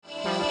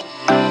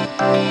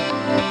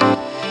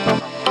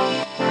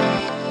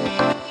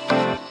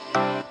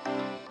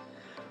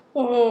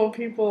Oh,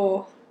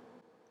 people.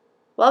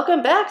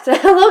 Welcome back to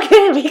Hello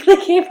K Weekly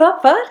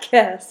K-Pop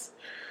Podcast.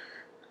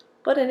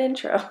 What an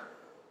intro.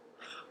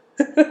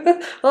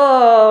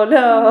 Oh,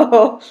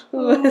 no.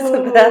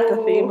 Isn't that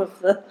the theme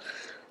of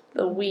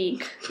the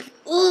week?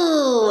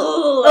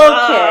 Ooh.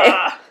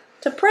 Okay.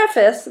 To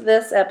preface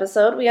this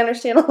episode, we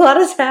understand a lot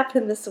has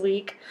happened this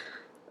week.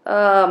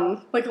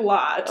 Like a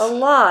lot. A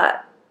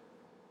lot.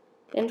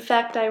 In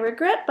fact, I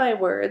regret my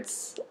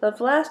words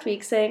of last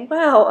week saying,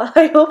 wow,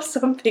 I hope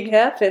something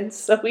happens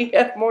so we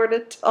have more to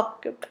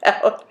talk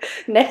about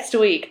next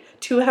week.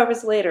 2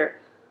 hours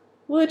later.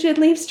 Woojin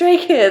leaves Stray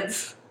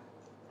Kids.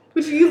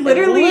 Which you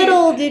literally... And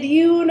little did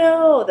you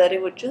know that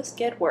it would just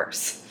get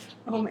worse.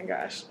 Oh my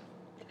gosh.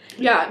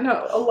 Yeah,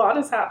 no, a lot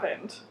has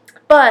happened.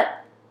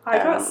 But... I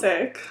got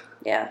sick.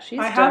 Yeah, she's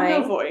dying. I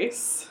have no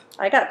voice.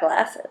 I got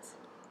glasses.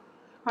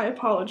 I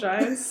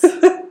apologize.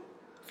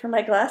 For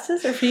my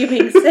glasses or for you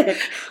being sick?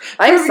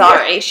 I'm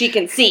sorry, she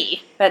can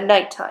see at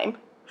nighttime.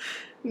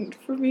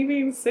 For me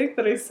being sick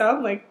that I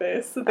sound like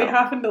this, that they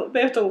have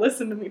to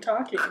listen to me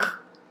talking.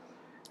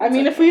 I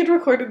mean, if we had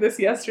recorded this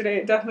yesterday,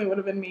 it definitely would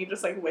have been me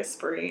just like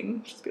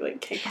whispering. Just be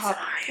like, K-pop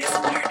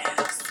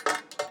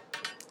ASMR.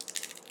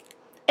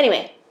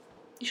 Anyway,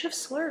 you should have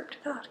slurped.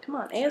 God, come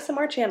on.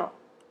 ASMR channel.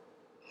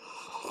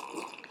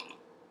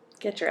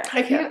 Get your ass.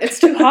 I can't. It's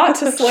too hot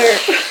to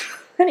slurp.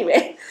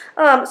 Anyway,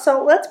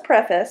 so let's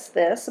preface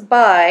this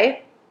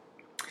by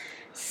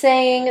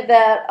saying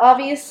that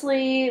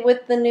obviously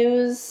with the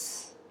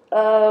news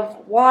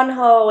of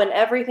Wonho and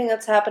everything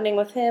that's happening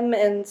with him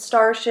and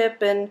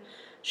Starship and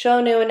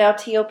Shonu and now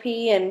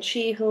T.O.P. and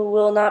she who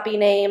will not be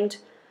named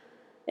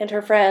and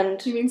her friend.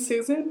 You mean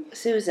Susan?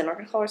 Susan. We're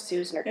going to call her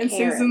Susan or and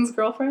Karen. And Susan's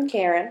girlfriend?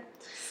 Karen.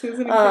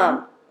 Susan and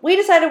Karen. We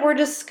decided we're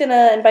just going to,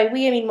 and by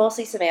we I mean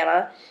mostly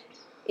Savannah,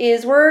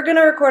 is we're going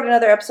to record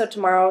another episode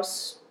tomorrow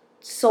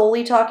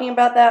solely talking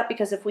about that,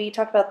 because if we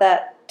talk about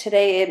that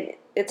today,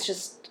 it's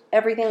just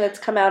everything that's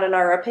come out in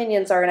our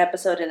opinions are an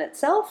episode in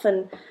itself,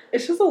 and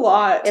it's just a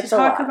lot to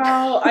talk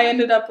about. I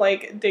ended up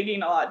like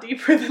digging a lot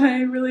deeper than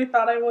I really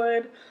thought I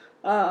would.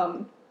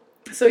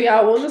 So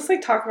yeah, we'll just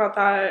like talk about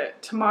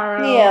that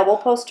tomorrow. Yeah, we'll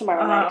post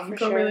tomorrow night for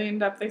go sure. really in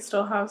depth. They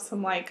still have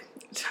some like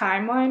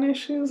timeline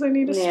issues I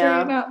need to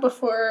straighten out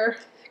before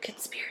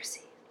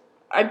conspiracy.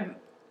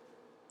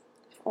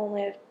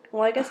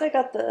 Well, I guess I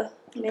got the...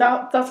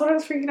 That's what I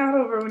was freaking out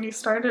over when you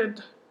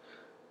started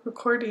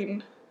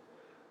recording.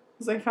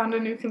 Because I found a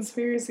new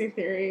conspiracy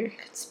theory.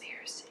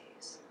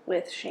 Conspiracies.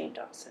 With Shane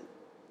Dawson.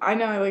 I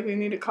know, we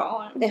need to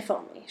call him. If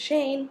only.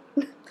 Shane.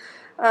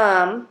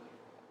 I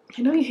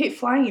know you hate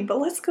flying, but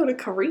let's go to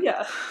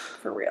Korea.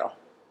 For real.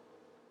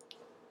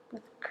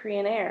 With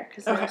Korean Air.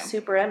 Because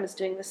Super M is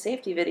doing the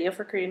safety video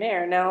for Korean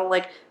Air. Now,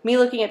 me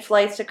looking at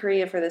flights to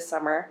Korea for this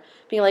summer,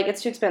 being like,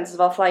 it's too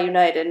expensive, I'll fly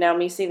United. Now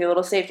me seeing the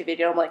little safety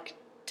video, I'm like,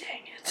 dang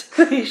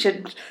it. You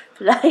should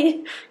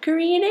fly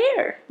Korean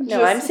Air.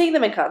 No, I'm seeing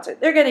them in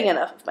concert. They're getting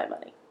enough of my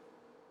money.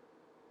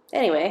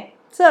 Anyway,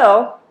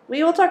 so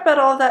we will talk about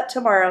all of that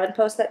tomorrow and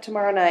post that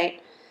tomorrow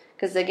night.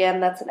 Because,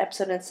 again, that's an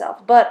episode in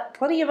itself. But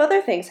plenty of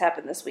other things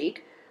happened this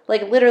week.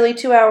 Literally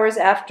 2 hours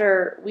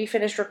after we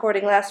finished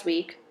recording last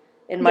week,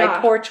 in my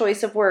poor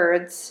choice of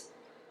words,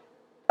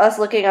 us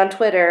looking on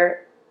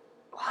Twitter.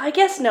 Well, I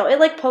guess no.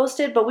 It,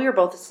 posted, but we were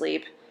both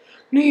asleep.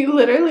 No, you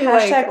literally,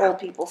 Hashtag old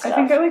people stuff. I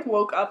think I,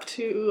 woke up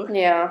to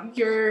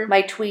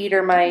my tweet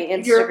or my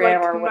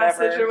Instagram or whatever.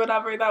 Message or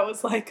whatever that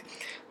was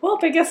well,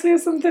 I guess we have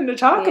something to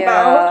talk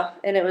about.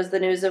 And it was the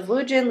news of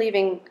Woojin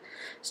leaving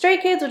Stray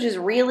Kids, which is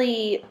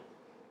really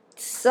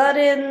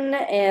sudden,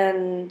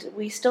 and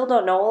we still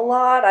don't know a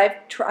lot.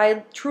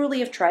 I truly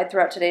have tried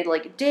throughout today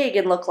to, dig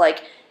and look,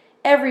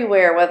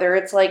 everywhere, whether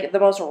it's, the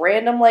most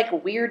random,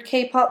 weird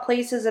K-pop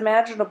places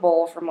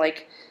imaginable, from,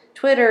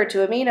 Twitter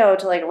to Amino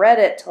to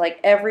Reddit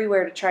to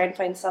everywhere to try and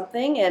find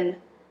something, and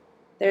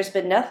there's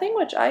been nothing,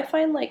 which I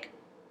find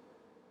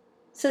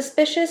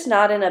suspicious,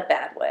 not in a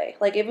bad way.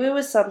 If it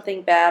was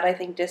something bad, I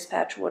think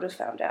Dispatch would have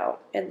found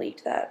out and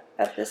leaked that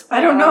at this point.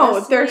 I don't know.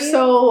 Honestly. They're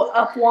so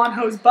up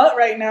Wonho's butt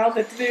right now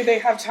that do they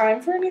have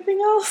time for anything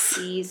else?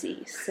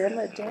 Easy,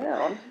 simmer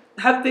down.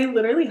 They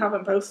literally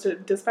haven't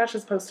posted. Dispatch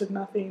has posted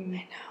nothing.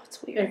 I know,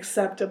 it's weird.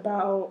 Except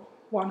about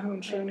Wonho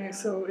and Shonu,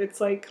 so it's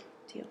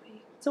T.O.P.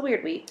 It's a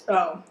weird week.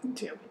 Oh,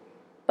 T.O.P.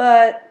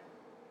 But,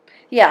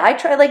 yeah, I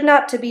try,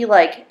 not to be,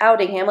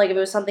 outing him, if it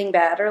was something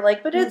bad, or,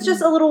 but it's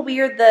just a little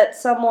weird that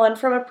someone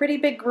from a pretty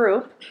big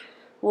group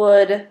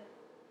would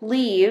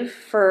leave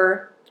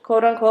for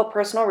quote-unquote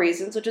personal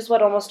reasons, which is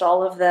what almost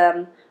all of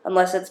them,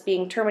 unless it's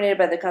being terminated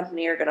by the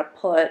company, are going to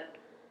put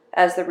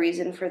as the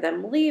reason for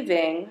them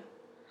leaving.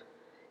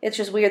 It's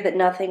just weird that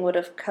nothing would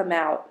have come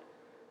out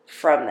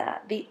from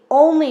that. The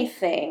only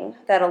thing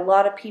that a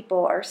lot of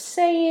people are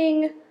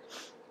saying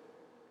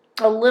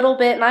a little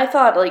bit, and I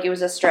thought it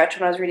was a stretch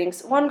when I was reading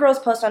one girl's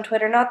post on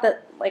Twitter, not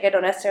that I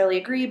don't necessarily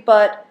agree,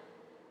 but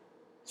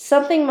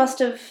something must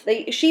have,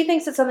 she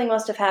thinks that something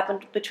must have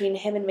happened between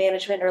him and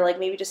management, or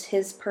maybe just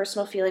his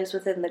personal feelings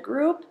within the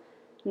group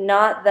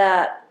not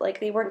that, like,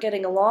 they weren't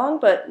getting along,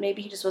 but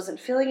maybe he just wasn't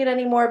feeling it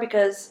anymore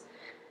because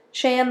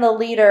Chan, the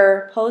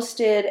leader,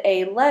 posted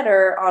a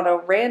letter on a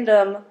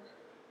random,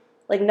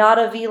 like, not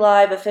a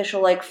VLive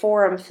official, like,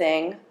 forum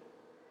thing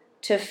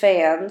to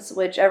fans,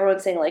 which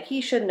everyone's saying, like,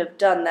 he shouldn't have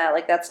done that.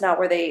 Like, that's not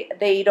where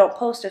they don't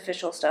post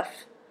official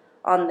stuff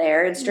on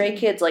there. And Stray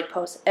Kids, like,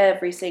 post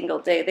every single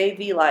day. They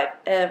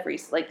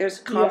VLive like, there's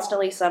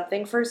constantly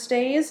something for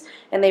Stays.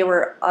 And they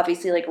were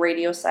obviously, like,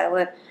 radio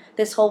silent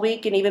this whole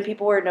week. And even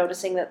people were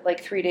noticing that,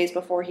 like, 3 days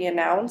before he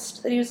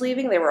announced that he was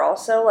leaving, they were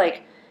also,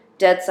 like,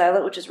 dead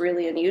silent, which is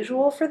really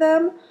unusual for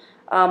them.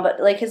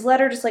 But, like, his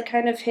letter just, like,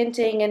 kind of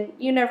hinting, and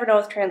you never know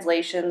with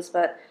translations,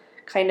 but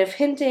kind of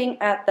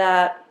hinting at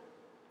that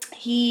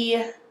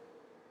he,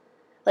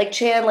 like,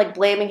 Chan, like,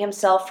 blaming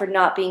himself for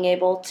not being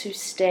able to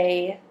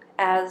stay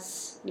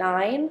as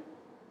 9,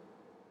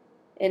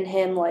 and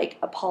him, like,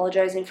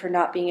 apologizing for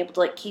not being able to,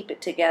 like, keep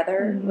it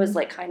together was,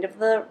 like, kind of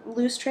the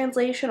loose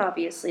translation.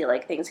 Obviously,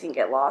 like, things can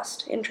get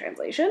lost in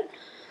translation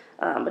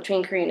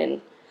between Korean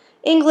and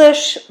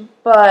English,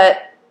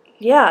 but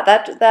yeah,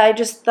 that I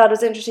just thought it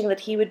was interesting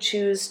that he would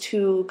choose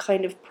to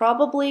kind of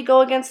probably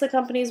go against the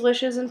company's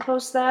wishes and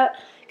post that,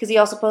 because he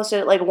also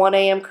posted at, like, 1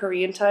 a.m.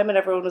 Korean time, and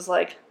everyone was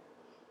like,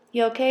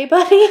 you okay,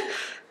 buddy?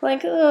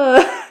 Like,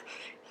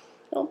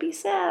 don't be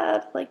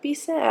sad. Like, be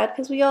sad,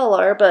 because we all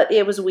are, but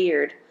it was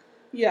weird.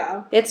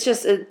 Yeah. It's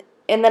just,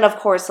 and then, of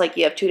course, like,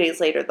 you have 2 days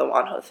later, the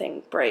Wonho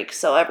thing breaks,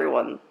 so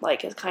everyone,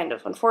 like, has kind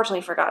of,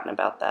 unfortunately, forgotten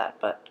about that,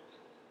 but,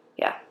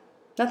 yeah.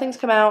 Nothing's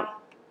come out.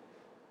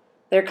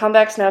 Their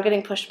comeback's now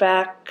getting pushed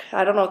back.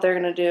 I don't know what they're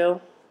going to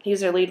do. He's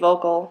their lead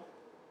vocal.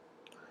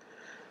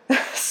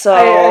 So,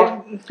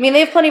 I mean, they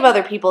have plenty of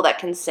other people that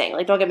can sing.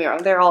 Like, don't get me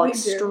wrong. They're all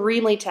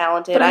extremely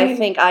talented. But I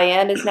think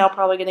IN is now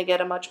probably going to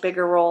get a much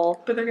bigger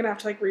role. But they're going to have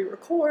to, like,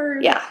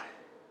 re-record. Yeah.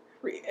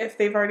 If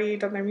they've already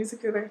done their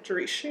music video, they have to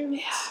reshoot.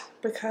 Yeah.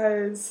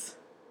 Because...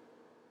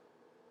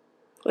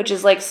 Which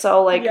is, like,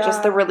 so, like,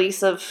 just the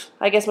release of...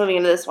 I guess moving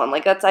into this one.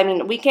 Like, that's... I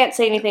mean, we can't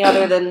say anything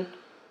other than...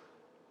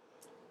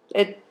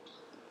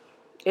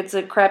 It's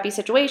a crappy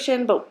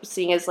situation, but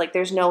seeing as, like,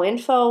 there's no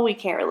info, we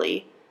can't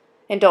really...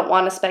 And don't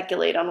want to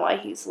speculate on why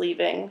he's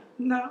leaving.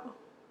 No.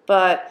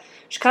 But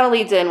which kind of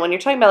leads in, when you're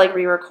talking about, like,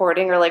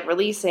 re-recording or, like,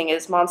 releasing,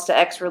 is Monsta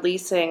X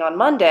releasing on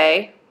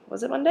Monday.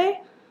 Was it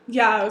Monday?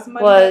 Yeah, it was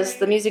Monday. Was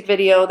the music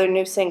video, their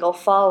new single,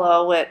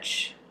 Follow,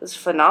 which was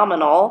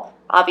phenomenal.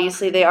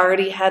 Obviously, they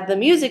already had the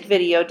music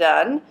video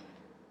done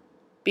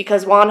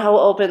because Wonho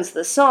opens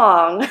the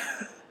song.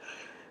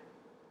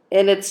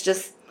 And it's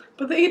just...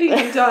 But they had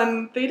even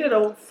done... They did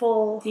a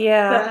full...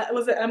 Yeah.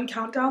 Was it M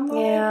Countdown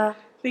Live? Yeah.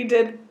 They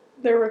did...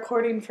 They're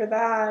recording for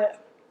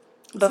that.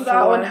 Before. So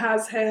that one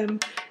has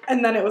him.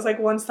 And then it was, like,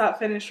 once that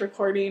finished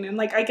recording. And,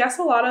 like, I guess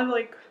a lot of,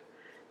 like,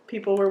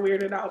 people were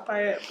weirded out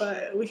by it.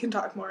 But we can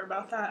talk more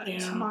about that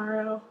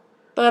tomorrow.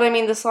 But, I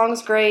mean, the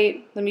song's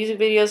great. The music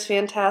video is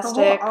fantastic.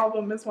 The whole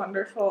album is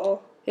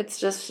wonderful. It's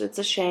just, it's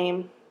a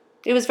shame.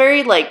 It was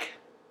very, like...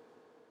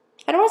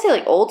 I don't want to say,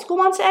 like, old school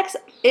Monsta X.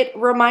 It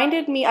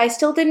reminded me... I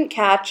still didn't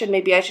catch, and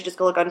maybe I should just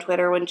go look on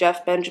Twitter, when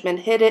Jeff Benjamin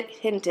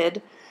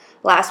hinted...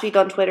 last week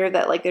on Twitter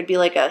that, like, there'd be,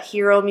 like, a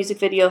Hero music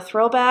video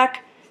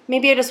throwback.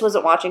 Maybe I just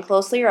wasn't watching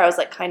closely, or I was,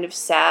 like, kind of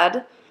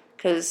sad,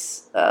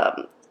 because,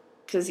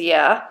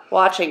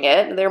 watching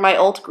it. They're my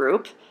alt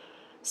group.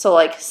 So,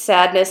 like,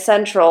 sadness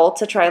central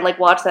to try and, like,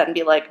 watch that and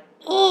be like,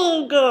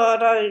 oh,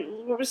 God, I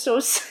was so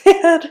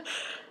sad.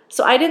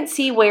 So I didn't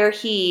see where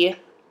he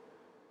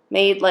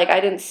made, like, I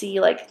didn't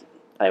see, like...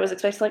 I was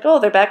expecting, like, oh,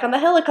 they're back on the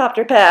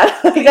helicopter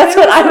pad. Like, that's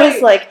what I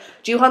was like.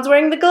 Juhan's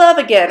wearing the glove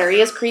again, or he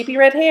has creepy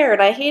red hair,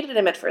 and I hated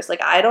him at first.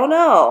 Like, I don't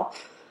know.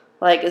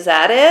 Like, is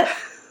that it?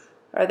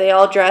 Are they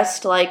all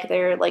dressed like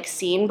they're, like,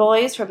 scene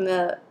boys from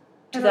the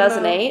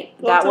 2008?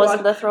 That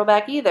wasn't the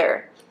throwback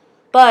either.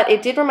 But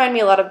it did remind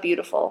me a lot of the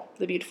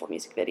Beautiful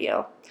music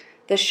video.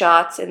 The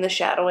shots and the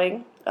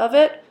shadowing of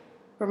it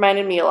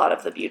reminded me a lot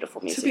of the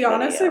Beautiful music video. To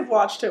be honest, I've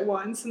watched it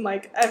once, and,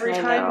 like, every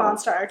time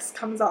Monsta X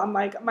comes on,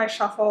 like, my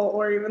shuffle,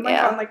 or even,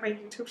 like, on, like, my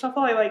YouTube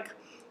shuffle, I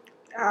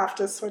have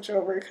to switch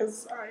over,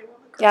 because I want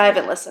to cry. Yeah, I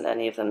haven't listened to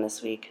any of them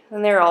this week.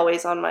 And they're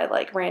always on my,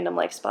 like, random,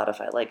 like,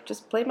 Spotify, like,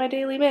 just play my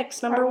daily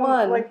mix, number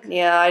one. Like,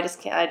 yeah, I just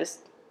can't,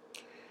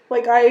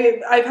 Like,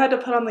 I've had to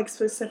put on, like,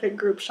 specific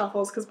group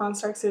shuffles, because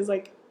Monsta X is,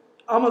 like,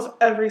 almost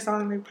every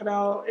song they put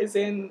out is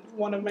in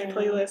one of my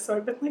playlists, so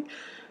I've been, like...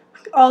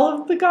 all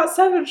of the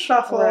GOT7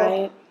 shuffle.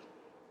 Right.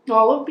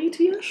 All of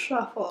BTS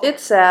shuffle.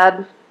 It's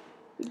sad.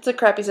 It's a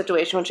crappy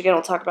situation, which again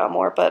we'll talk about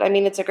more. But I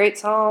mean, it's a great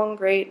song,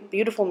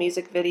 beautiful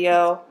music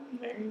video.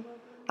 Very lovely.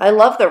 I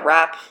love the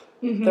rap,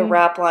 the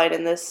rap line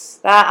in this.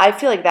 That I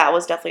feel like that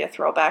was definitely a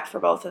throwback for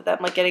both of them.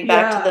 Like getting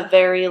back to the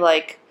very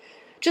like,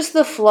 just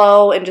the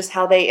flow and just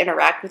how they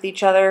interact with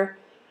each other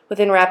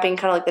within rapping,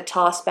 kind of like the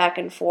toss back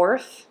and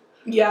forth.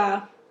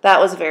 Yeah. That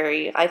was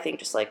very, I think,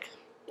 just like.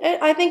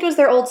 I think it was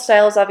their old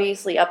styles,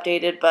 obviously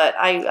updated, but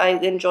I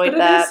enjoyed that.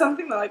 But it is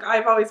something that, like,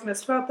 I've always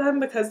missed about them,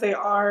 because they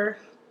are,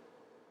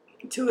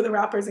 two of the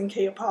rappers in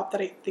K-pop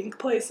that I think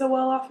play so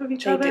well off of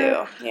each other. They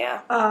do,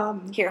 yeah.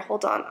 Here,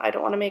 hold on. I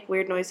don't want to make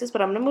weird noises,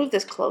 but I'm going to move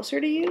this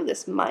closer to you,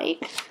 this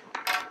mic.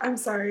 I'm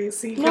sorry.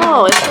 So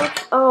no, it's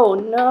okay. Oh,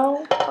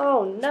 no.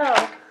 Oh, no.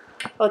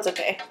 Oh, it's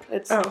okay.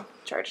 It's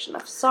charged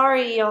enough.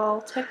 Sorry,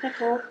 y'all.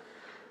 Technical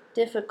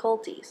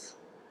difficulties.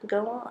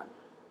 Go on.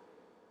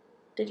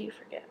 Did you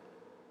forget?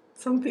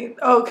 Something.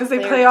 Oh, because they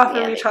play off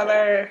of each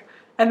other,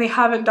 and they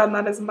haven't done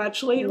that as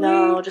much lately.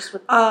 No, just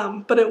with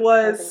but it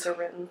was. Things are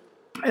written.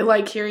 I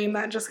like hearing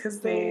that just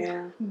because they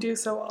do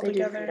so well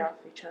together. They do feed off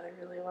each other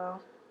really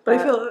well. But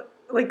I feel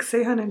like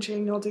Sehun and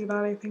Jin will do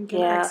that. I think in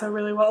EXO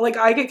really well. Like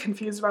I get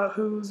confused about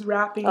who's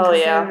rapping. Oh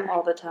yeah,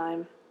 all the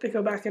time. They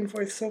go back and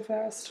forth so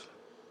fast.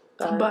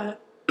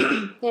 But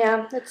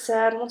yeah, it's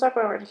sad. We'll talk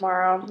about it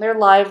tomorrow. Their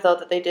live though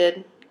that they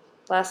did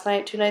last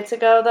night, 2 nights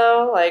ago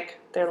though, like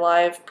their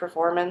live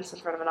performance in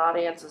front of an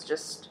audience is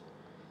just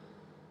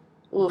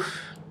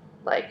oof.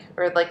 Like,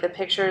 or like the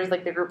pictures,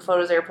 like the group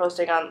photos they were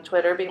posting on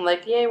Twitter being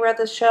like, yay, we're at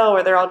this show,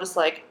 or they're all just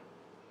like,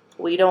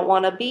 we don't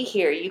want to be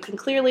here. You can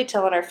clearly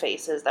tell in our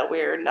faces that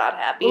we're not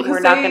happy, and we're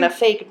not going to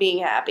fake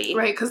being happy.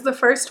 Right, because the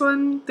first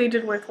one they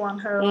did with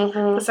Wonho.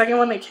 Mm-hmm. The second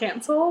one they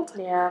canceled.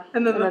 Yeah.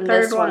 And then the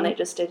third this one they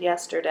just did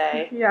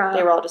yesterday. Yeah.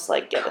 They were all just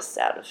like, get us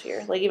out of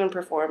here. Like, even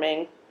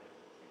performing.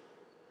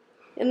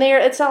 And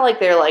it's not like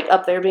they're like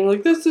up there being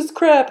like, this is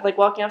crap, like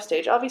walking off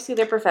stage. Obviously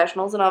they're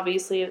professionals and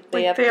obviously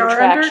they have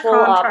contractual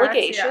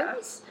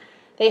obligations. Yeah.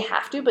 They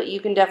have to, but you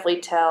can definitely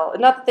tell.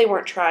 Not that they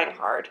weren't trying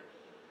hard.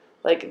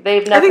 Like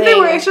they've nothing. I think they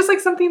were. It's just like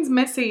something's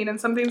missing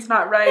and something's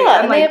not right.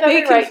 Yeah, and like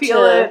they can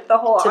feel it. The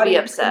whole audience be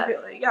upset. Can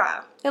feel it.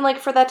 Yeah. And like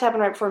for that to happen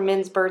right before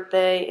Min's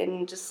birthday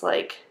and just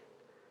like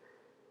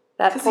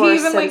that poor he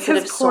even like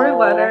his poor soul.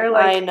 Letter,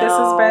 like I know. this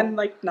has been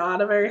like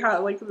not a very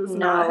hot, like this is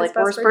not his like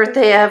worst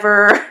birthday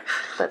ever.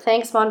 But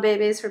thanks, Mon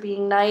Babies, for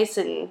being nice,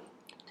 and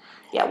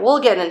yeah, we'll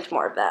get into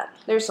more of that.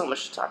 There's so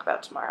much to talk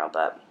about tomorrow,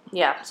 but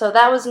yeah, so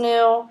that was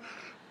new,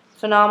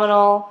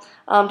 phenomenal.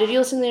 Did you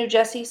listen to the new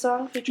Jessie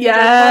song featuring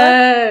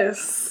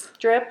Yes.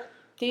 Drip?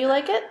 Do you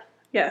like it?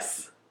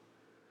 Yes.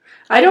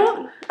 I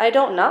don't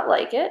not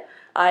like it.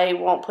 I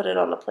won't put it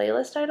on the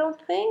playlist, I don't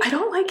think. I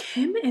don't like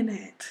him in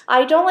it.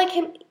 I don't like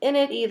him in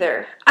it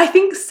either. I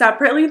think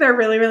separately they're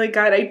really, really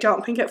good. I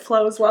don't think it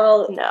flows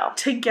well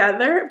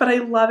together, but I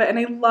love it. And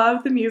I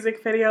love the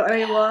music video, and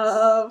I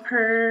love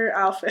her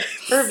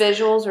outfits. Her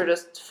visuals are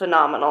just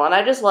phenomenal, and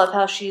I just love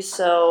how she's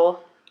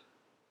so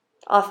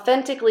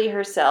authentically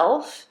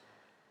herself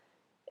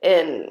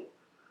and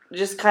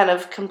just kind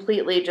of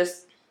completely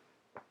just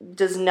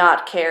does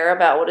not care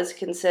about what is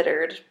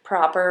considered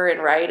proper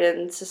and right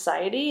in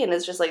society, and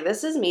is just like,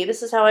 this is me,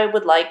 this is how I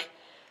would like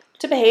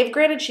to behave.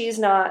 Granted, she's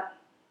not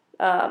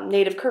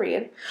native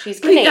Korean,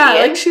 she's Canadian. Yeah,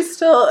 like she's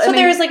still... So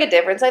there's like a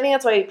difference. I think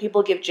that's why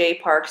people give Jay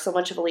Park so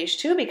much of a leash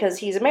too, because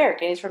he's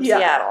American, he's from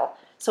Seattle.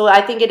 So I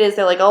think it is,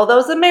 they're like, oh,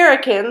 those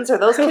Americans or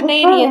those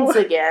Canadians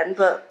again,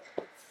 but...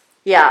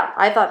 Yeah,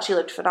 I thought she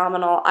looked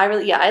phenomenal.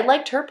 I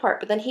liked her part,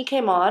 but then he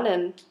came on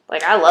and,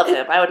 like, I love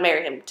him. I would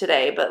marry him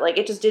today, but, like,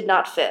 it just did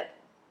not fit.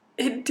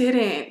 It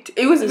didn't.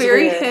 It was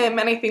very weird. Him,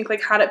 and I think,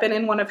 like, had it been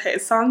in one of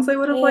his songs, I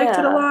would have liked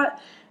it a lot.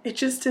 It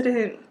just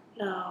didn't.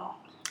 No.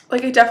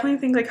 Like, I definitely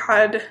think, like,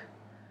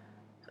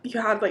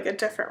 you had, like, a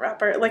different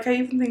rapper. Like, I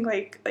even think,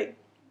 like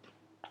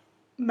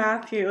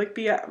Matthew, like,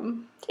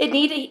 BM.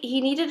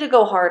 He needed to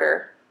go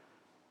harder.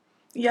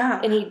 Yeah.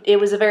 And it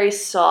was a very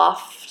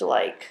soft,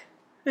 like...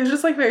 It was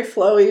just, like, very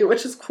flowy,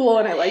 which is cool,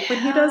 and I like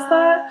when he does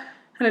that.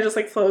 And it just,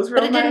 like, flows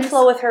real nice. But it didn't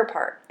flow with her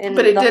part in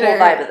the whole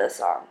vibe of the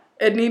song.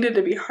 It needed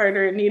to be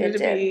harder. It needed to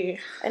be...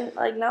 And,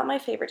 like, not my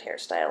favorite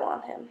hairstyle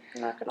on him.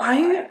 I'm not gonna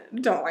lie. I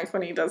don't like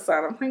when he does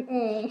that. I'm like,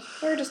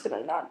 We're just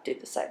gonna not do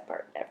the side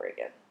part ever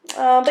again.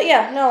 But,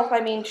 yeah, no,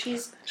 I mean,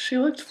 she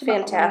looked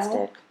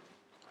fantastic.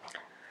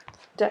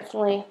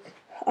 Definitely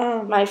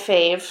my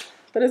fave.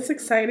 But it's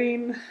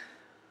exciting.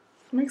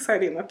 I'm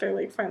excited that they're,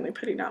 like, finally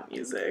putting out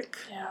music.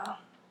 Yeah.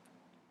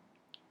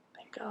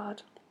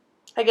 God.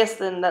 I guess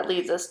then that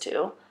leads us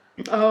to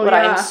what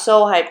I'm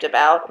so hyped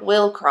about.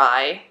 Will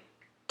Cry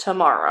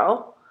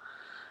tomorrow.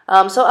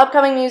 So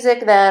upcoming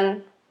music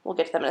then, we'll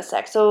get to them in a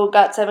sec. So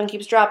GOT7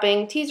 keeps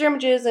dropping teaser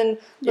images and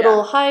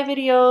little high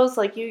videos,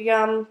 like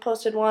Yum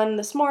posted one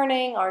this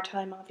morning, our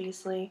time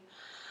obviously.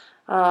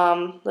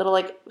 Little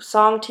like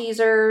song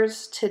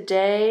teasers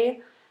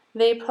today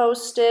they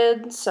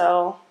posted,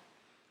 so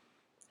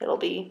it'll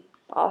be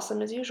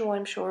awesome as usual,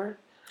 I'm sure.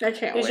 I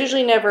can't wait. There's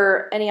usually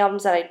never any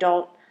albums that I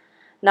don't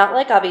not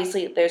like.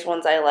 Obviously, there's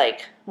ones I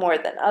like more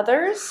than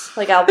others.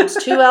 Like albums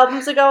 2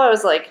 albums ago, I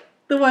was like...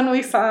 The one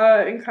we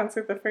saw in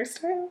concert the first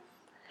time?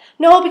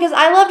 No, because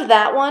I loved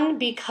that one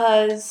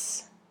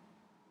because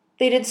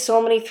they did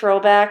so many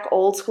throwback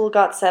old school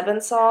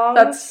GOT7 songs.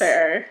 That's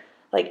fair.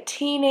 Like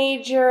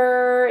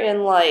Teenager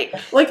and like...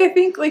 Like, I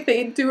think like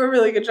they do a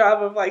really good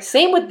job of like...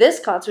 Same with this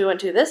concert we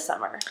went to this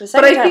summer. The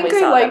second time we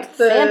saw them.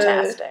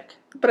 Fantastic.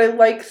 But I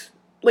liked...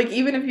 Like,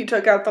 even if you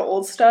took out the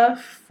old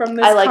stuff from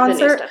this concert... I like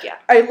the new stuff, yeah.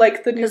 I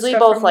like the new stuff. Because we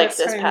both liked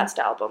this past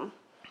album.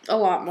 A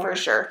lot more. For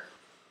sure.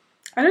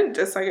 I didn't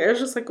dislike it. It was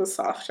just like was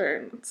softer.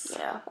 And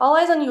yeah. All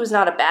Eyes on You was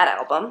not a bad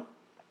album.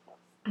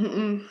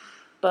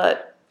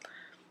 But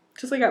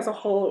just like as a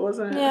whole, it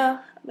wasn't. Yeah,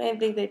 I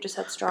think they just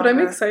had stronger. But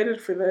I'm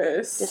excited for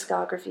this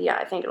discography. Yeah,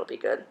 I think it'll be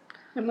good.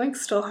 I'm like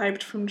still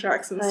hyped from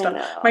Jackson's stuff.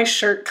 Know. My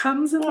shirt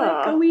comes in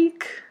like a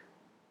week.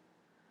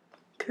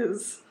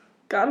 Cause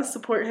gotta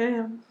support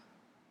him.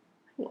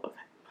 I love him.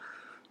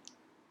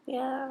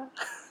 Yeah.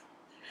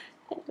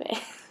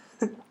 Anyway.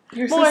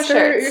 Your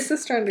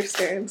sister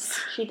understands.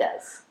 She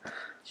does.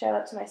 Shout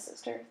out to my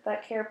sister.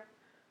 That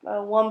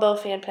Wumbo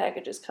fan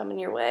package is coming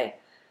your way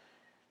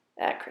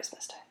at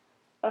Christmas time.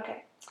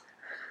 Okay.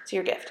 It's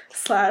your gift.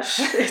 /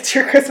 it's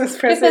your Christmas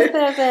present.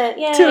 Christmas present.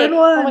 Yay. 2 in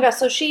 1. Oh my gosh.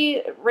 So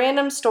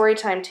random story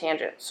time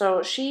tangent.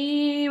 So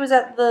she was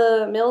at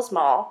the Mills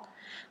Mall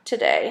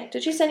today.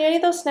 Did she send you any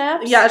of those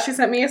snaps? Yeah, she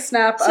sent me a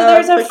snap. So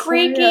there's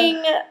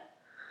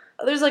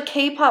there's a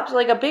K-pop,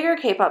 like a bigger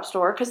K-pop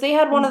store, because they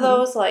had one of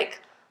those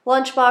like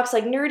lunchbox,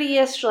 like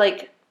nerdy-ish,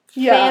 like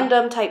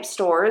fandom type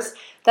stores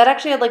that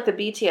actually had like the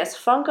BTS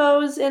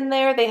Funkos in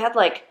there. They had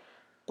like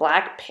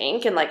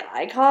Blackpink and like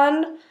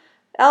Icon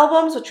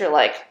albums, which are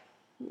like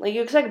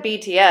you expect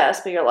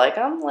BTS, but you're like,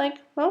 I'm like,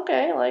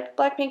 okay, like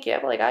Blackpink, yeah,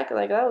 but like Icon,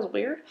 like that was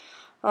weird.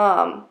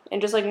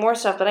 And just like more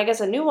stuff. But I guess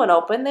a new one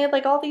opened. They had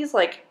like all these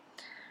like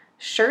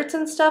shirts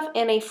and stuff,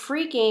 and a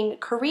freaking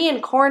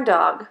Korean corn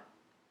dog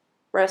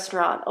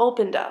restaurant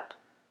opened up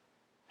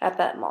at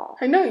that mall.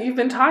 I know, you've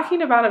been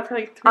talking about it for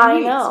like 3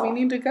 weeks. Know. We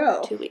need to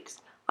go. 2 weeks.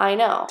 I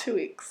know. 2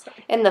 weeks.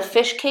 And the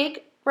fish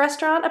cake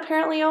restaurant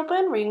apparently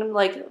opened, where you can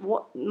like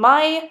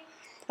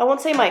I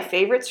won't say my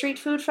favorite street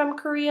food from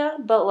Korea,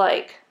 but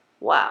like,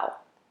 wow.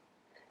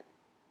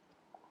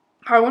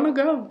 I want to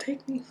go.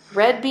 Take me.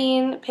 Red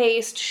bean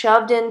paste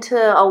shoved into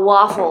a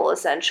waffle,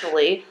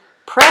 essentially,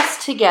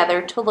 pressed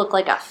together to look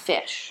like a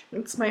fish.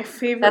 It's my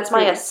favorite. That's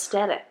my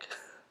aesthetic.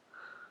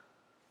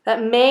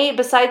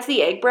 Besides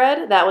the egg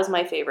bread, that was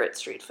my favorite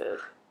street food.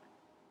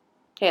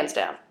 Hands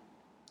down.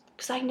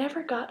 Because I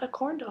never got a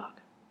corn dog.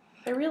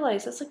 I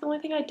realized that's like the only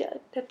thing I did.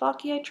 At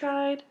Baki I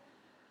tried.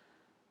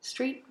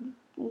 Street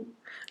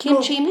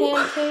kimchi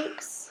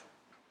pancakes.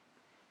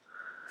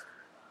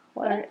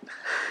 What?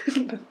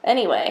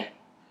 Anyway.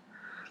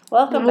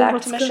 Welcome back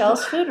to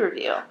Michelle's food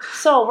review.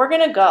 So, we're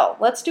going to go.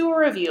 Let's do a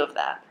review of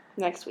that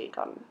next week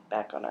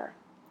back on our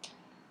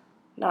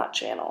not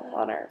channel,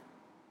 on our...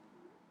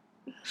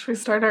 Should we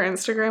start our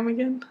Instagram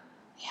again?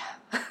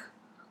 Yeah.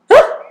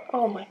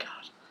 Oh my god.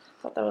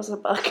 I thought that was a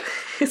bug.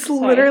 It's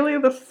literally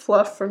the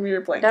fluff from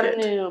your blanket. Got a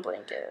new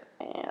blanket,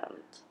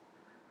 and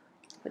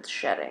it's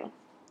shedding.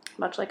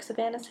 Much like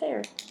Savannah's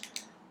hair.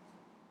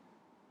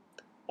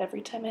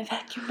 Every time I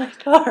vacuum my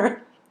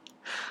car.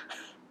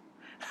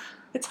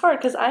 It's hard,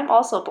 because I'm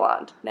also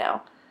blonde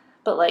now.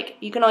 But, like,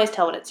 you can always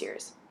tell when it's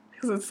yours.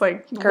 Because it's,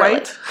 like, curly.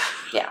 White?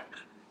 Yeah.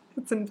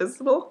 It's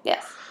invisible?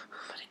 Yes.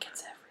 But it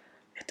gets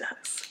everywhere. It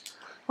does.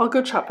 I'll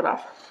go chop it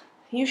off.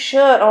 You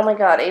should. Oh, my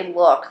God. A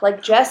look.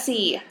 Like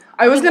Jessie.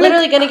 I was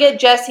literally going to get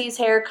Jessie's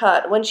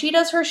haircut. When she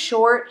does her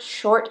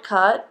short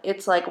cut,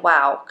 it's like,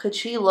 wow. Could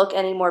she look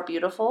any more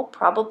beautiful?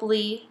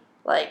 Probably,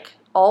 like,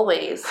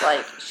 always.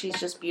 Like, she's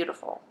just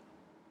beautiful.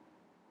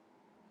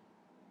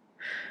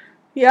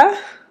 Yeah?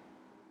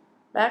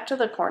 Back to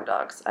the corn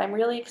dogs. I'm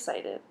really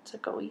excited to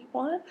go eat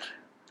one.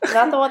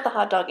 Not the one with the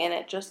hot dog in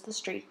it, just the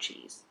straight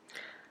cheese.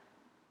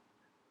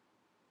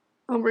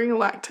 I'll bring a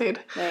Lactaid.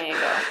 There you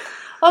go.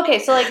 Okay,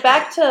 so like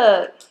back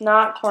to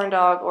not corn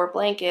dog or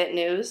blanket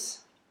news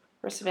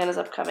for Savannah's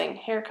upcoming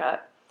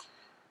haircut.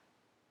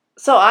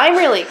 So I'm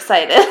really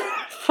excited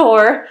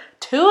for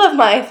two of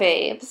my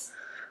faves.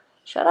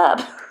 Shut up.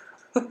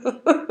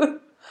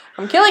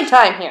 I'm killing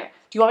time here.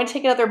 Do you want me to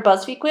take another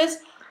BuzzFeed quiz?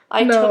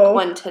 I took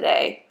one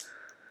today.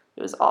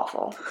 It was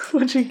awful.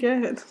 What'd you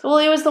get? Well,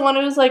 it was the one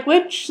who was like,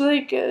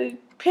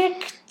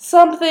 pick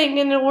something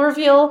and it will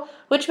reveal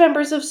which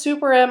members of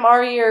Super M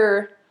are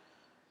your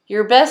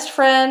best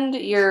friend,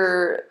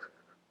 your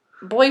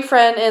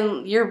boyfriend,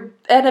 and your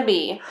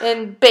enemy.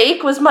 And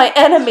Bake was my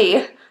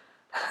enemy.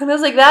 And I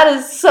was like, that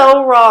is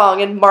so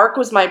wrong. And Mark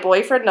was my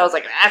boyfriend, and I was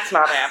like, that's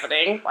not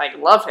happening. Like,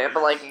 love him,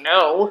 but like,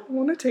 no. I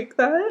want to take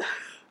that.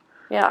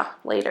 Yeah,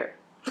 later.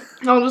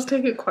 I'll just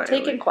take it quietly.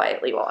 Take it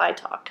quietly while I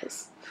talk,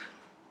 because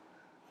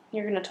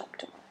you're going to talk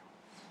tomorrow.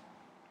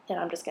 And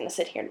I'm just going to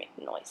sit here and make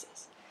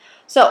noises.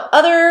 So,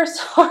 other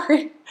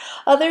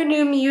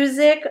new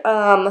music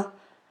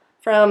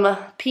from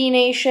P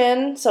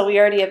Nation. So, we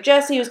already have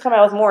Jessie, who's come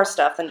out with more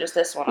stuff than just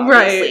this one,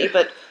 obviously. Right.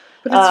 But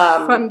it's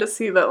fun to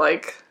see that,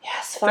 like...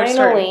 Yes,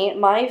 finally,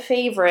 my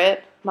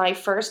favorite, my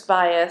first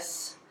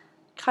bias,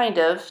 kind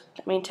of,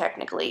 I mean,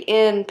 technically,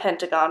 in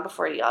Pentagon,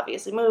 before he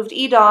obviously moved,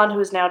 E-Don, who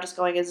is now just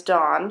going as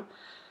Dawn,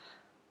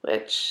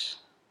 which,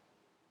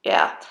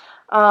 yeah.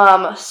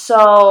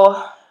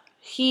 So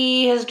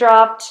he has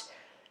dropped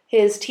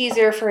his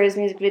teaser for his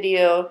music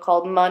video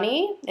called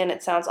Money, and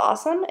it sounds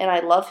awesome, and I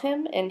love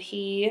him, and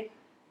he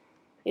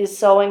is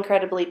so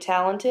incredibly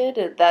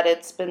talented that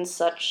it's been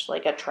such,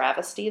 like, a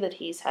travesty that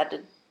he's had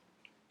to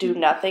do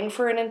nothing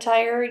for an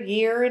entire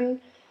year and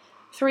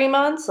 3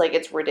 months. Like,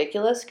 it's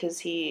ridiculous, because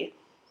he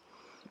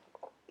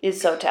is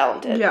so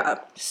talented. Yeah.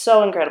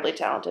 So incredibly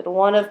talented.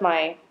 One of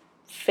my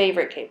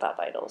favorite K-pop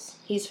idols.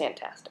 He's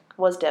fantastic.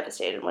 Was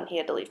devastated when he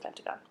had to leave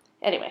Pentagon.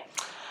 Anyway.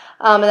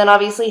 And then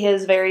obviously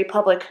his very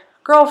public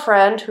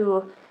girlfriend,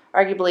 who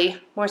arguably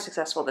more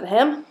successful than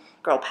him,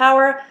 girl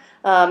power.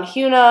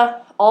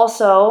 Hyuna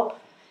also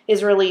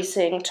is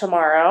releasing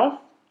tomorrow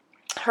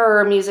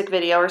her music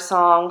video or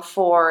song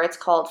for, it's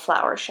called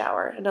Flower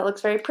Shower. And it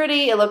looks very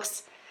pretty. It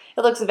looks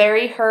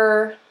very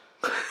her.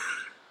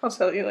 I'll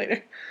tell you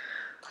later.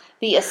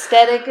 The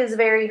aesthetic is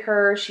very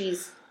her.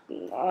 She's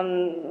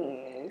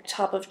on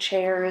top of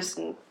chairs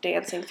and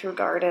dancing through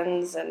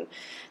gardens, and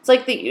it's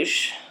like the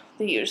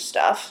usual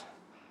stuff.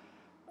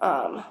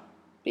 But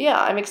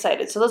yeah, I'm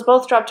excited. So those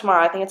both drop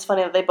tomorrow. I think it's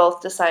funny that they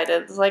both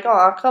decided. It's like,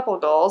 oh, couple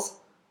goals.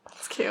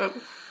 It's cute.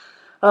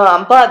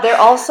 But they're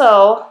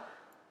also,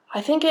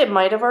 I think it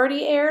might have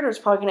already aired, or it's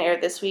probably going to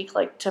air this week,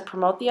 like, to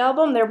promote the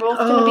album. They're both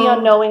going to be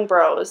on Knowing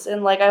Bros.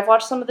 And, like, I've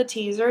watched some of the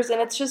teasers, and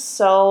it's just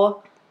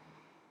so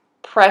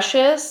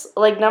precious.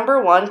 Like,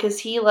 number one, because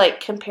he, like,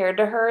 compared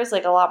to her, is,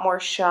 like, a lot more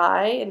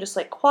shy and just,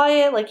 like,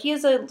 quiet. Like, he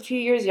is a few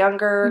years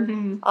younger.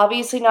 Mm-hmm.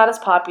 Obviously not as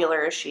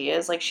popular as she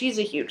is. Like, she's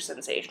a huge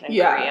sensation in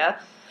Korea.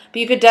 But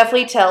you could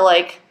definitely tell,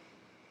 like,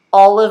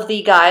 all of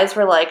the guys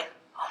were like,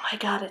 oh my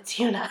god, it's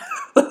Hyuna.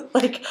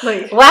 like,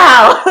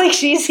 wow, like,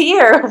 she's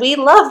here. We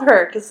love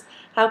her. Because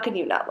how can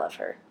you not love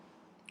her?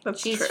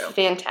 She's true.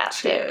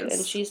 Fantastic.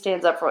 And she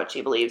stands up for what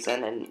she believes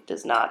in and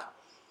does not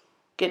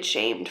get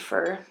shamed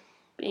for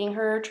being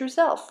her true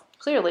self.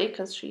 Clearly,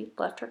 because she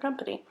left her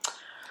company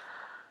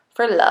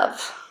for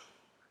love.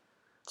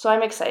 So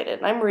I'm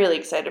excited. I'm really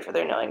excited for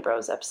their Knowing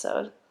Bros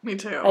episode. Me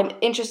too. I'm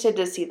interested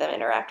to see them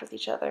interact with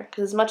each other.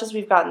 Because as much as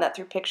we've gotten that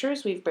through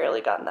pictures, we've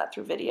barely gotten that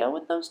through video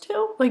with those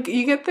two. Like,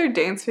 you get their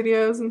dance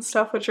videos and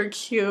stuff, which are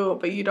cute,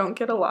 but you don't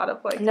get a lot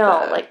of, like,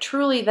 like,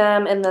 truly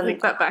them, and then,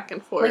 like, that back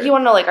and forth. Like, you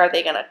want to know, like, are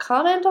they going to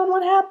comment on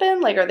what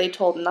happened? Like, are they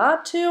told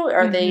not to?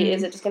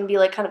 Is it just going to be,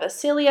 like, kind of a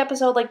silly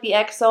episode, like the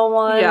EXO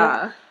one?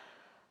 Yeah.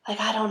 Like,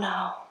 I don't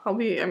know.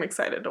 I'm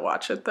excited to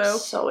watch it, though.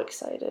 So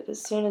excited.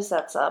 As soon as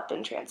that's up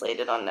and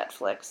translated on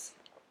Netflix.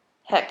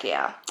 Heck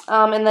yeah.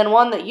 And then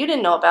one that you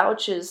didn't know about,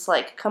 which is,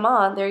 like, come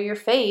on, they're your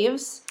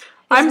faves.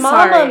 I'm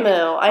sorry.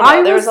 Mamamoo. I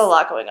know, there's a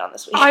lot going on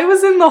this week. I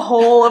was in the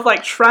hole of,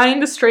 like, trying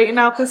to straighten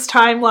out this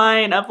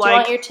timeline of, like... Do you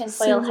want your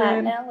tinfoil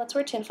hat now? Let's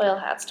wear tinfoil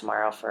hats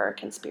tomorrow for our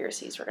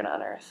conspiracies we're going to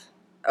unearth.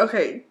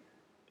 Okay.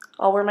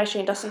 I'll wear my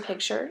Shane Dawson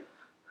pig shirt.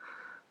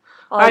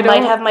 I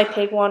might have my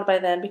pig wand by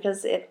then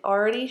because it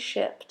already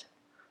shipped.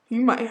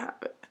 You might have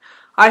it.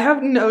 I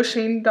have no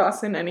Shane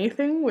Dawson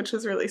anything, which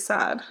is really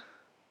sad.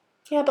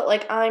 Yeah, but,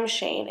 like, I'm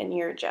Shane and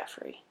you're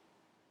Jeffrey.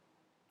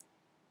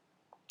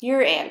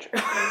 You're Andrew.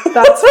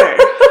 That's fair.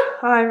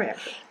 I'm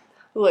Andrew.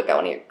 Ooh, I got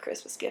one of your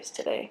Christmas gifts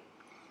today.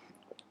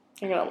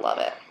 You're going to love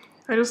it.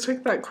 I just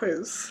took that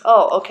quiz.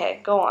 Oh,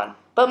 okay. Go on.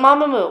 But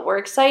Mamamoo, we're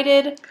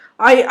excited.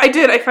 I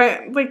did. I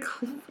find, like,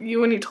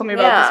 when you told me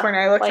about this morning,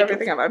 I looked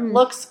everything up.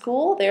 Looks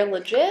cool. They're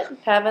legit.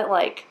 Haven't,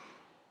 like...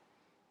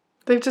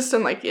 They've just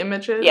done, like,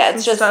 images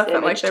and just stuff,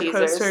 and, like, their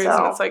posters,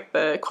 and it's, like,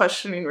 the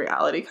questioning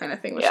reality kind of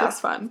thing, which is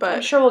fun, but...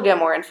 I'm sure we'll get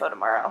more info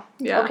tomorrow.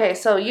 Yeah. Okay,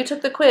 so you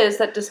took the quiz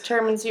that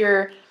determines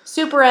your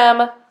Super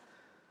M,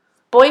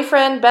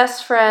 boyfriend,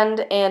 best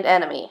friend, and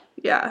enemy.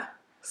 Yeah.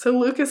 So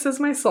Lucas is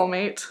my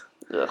soulmate.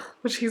 Ugh.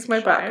 Which he's my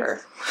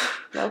bias.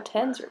 No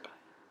tens are bias.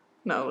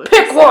 No, Lucas.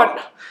 Pick one!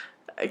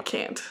 I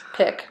can't.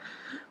 Pick.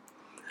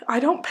 I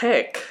don't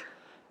pick.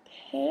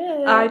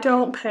 Pick. I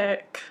don't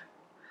pick.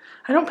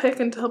 I don't pick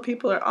until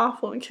people are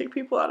awful and kick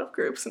people out of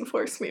groups and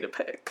force me to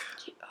pick.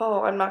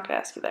 Oh, I'm not going to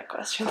ask you that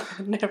question.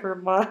 Never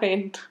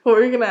mind. What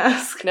were you going to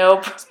ask?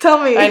 Nope.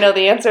 Tell me. I know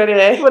the answer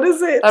today. What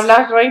is it? I'm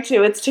not going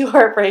to. It's too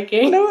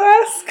heartbreaking. No,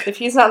 ask. If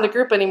he's not in the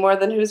group anymore,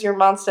 then who's your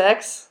Monsta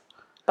X?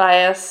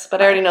 Bias.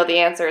 But I already know the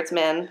answer. It's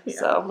Min. Yeah.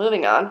 So,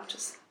 moving on.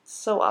 Just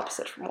so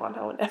opposite from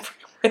Wonho in every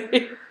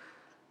way.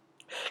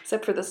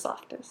 Except for the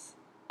softness.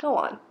 Go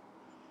on.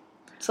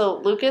 So,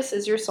 Lucas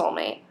is your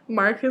soulmate.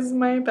 Mark is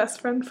my best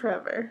friend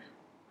forever.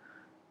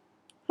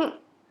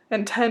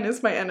 And 10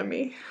 is my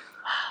enemy.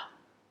 Wow.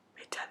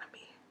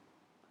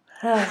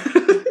 My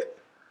enemy.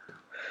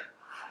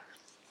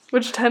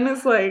 Which 10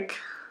 is like...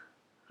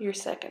 Your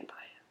second bias.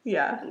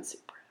 Yeah. And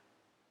Super.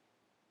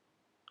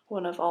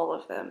 One of all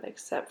of them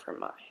except for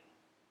mine.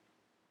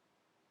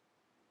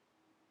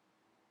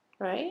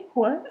 Right?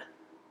 What?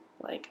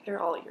 Like,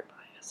 they're all your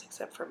bias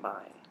except for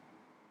mine.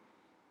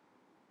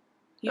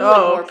 You like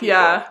more people.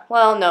 Yeah.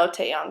 Well, no,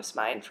 Taeyong's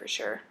mine for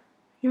sure.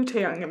 You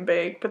Taeyong and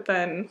Big, but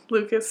then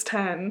Lucas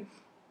 10,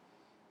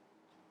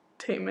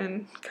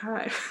 Taemin,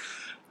 Kai.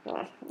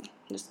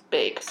 Just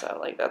Big, so,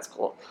 like, that's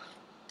cool.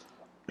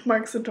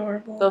 Mark's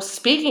adorable. So,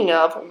 speaking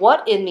of,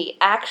 what in the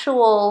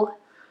actual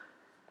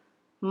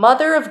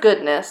mother of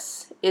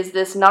goodness is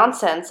this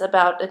nonsense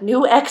about a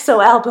new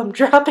EXO album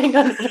dropping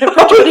on November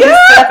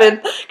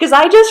 27th? Because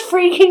I just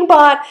freaking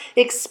bought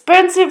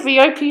expensive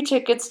VIP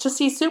tickets to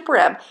see Super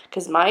M.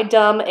 Because my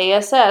dumb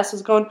ASS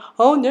was going,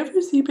 I'll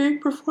never see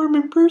Big perform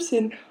in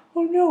person.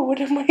 Oh no,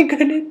 what am I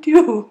going to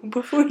do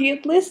before he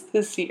enlists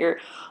this year?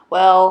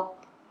 Well,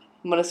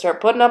 I'm going to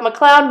start putting on my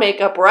clown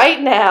makeup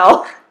right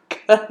now.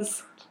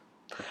 Because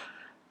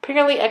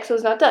apparently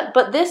EXO's not done.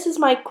 But this is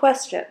my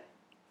question.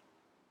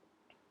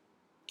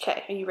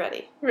 Okay, are you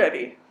ready?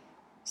 Ready.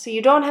 So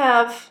you don't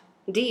have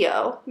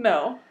Dio.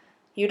 No.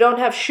 You don't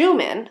have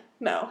Xiumin.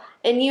 No.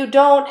 And you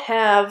don't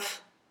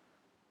have...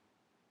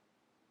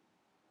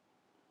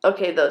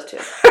 Okay, those two.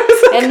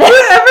 And then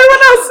everyone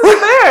else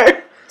is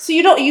there. So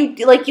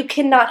you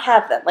cannot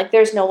have them. Like,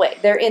 there's no way.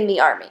 They're in the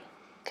army.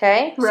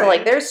 Okay? Right. So,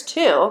 like, there's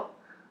two.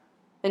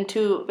 And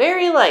two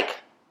very, like,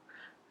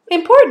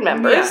 important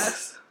members.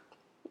 Yes.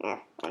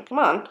 Like, come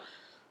on.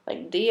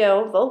 Like,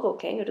 Dio, Vocal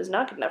King, who does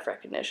not get enough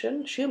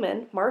recognition.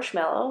 Xiumin,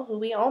 Marshmallow, who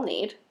we all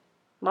need.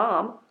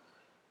 Mom.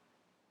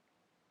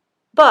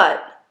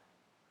 But,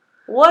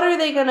 what are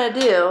they gonna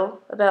do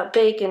about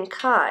Baek and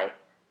Kai?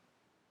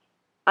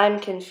 I'm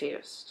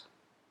confused.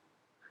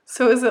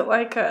 So is it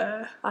like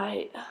a...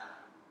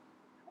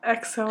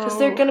 EXO... Because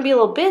they're going to be a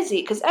little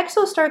busy. Because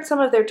EXO starts some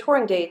of their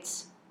touring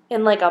dates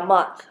in like a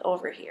month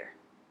over here.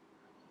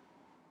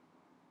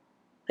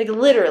 Like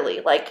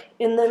literally, like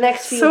in the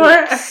next few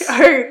weeks. So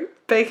are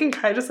Baek and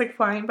Kai just like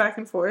flying back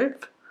and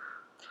forth?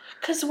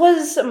 Because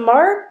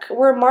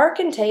were Mark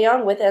and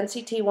Taeyong with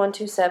NCT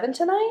 127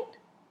 tonight?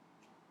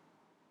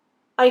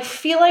 I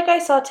feel like I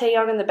saw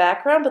Taeyong in the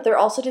background, but there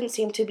also didn't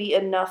seem to be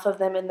enough of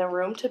them in the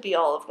room to be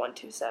all of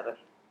 127.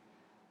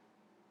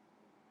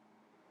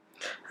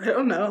 I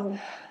don't know.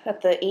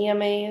 At the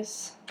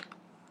EMAs.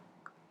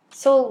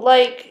 So,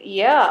 like,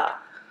 yeah.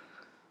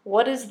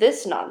 What is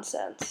this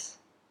nonsense?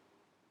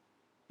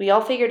 We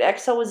all figured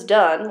EXO was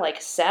done,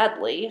 like,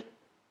 sadly.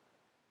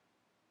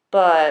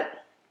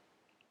 But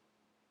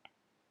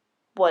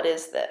what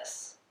is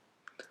this?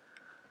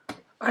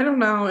 I don't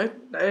know.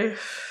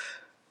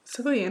 It's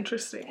really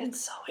interesting.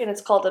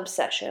 It's called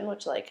Obsession,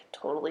 which, like,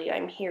 totally,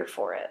 I'm here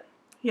for it.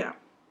 Yeah.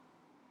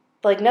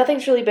 Like,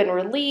 nothing's really been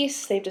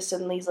released. They've just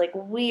done these, like,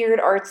 weird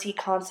artsy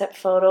concept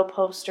photo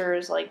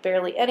posters, like,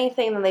 barely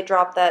anything. Then they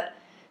dropped that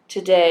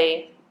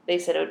today. They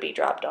said it would be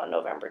dropped on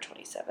November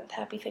 27th.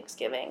 Happy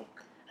Thanksgiving.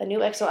 A new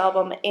EXO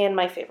album and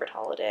my favorite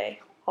holiday,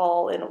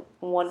 all in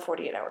one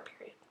 48-hour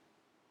period.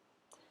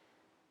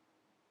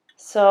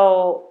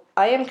 So,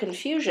 I am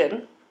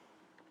confusion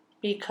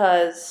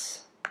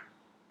because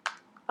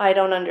I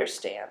don't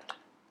understand.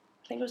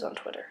 I think it was on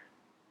Twitter.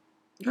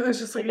 I was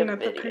just looking at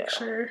the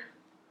picture.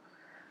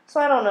 So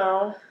I don't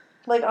know.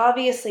 Like,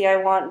 obviously I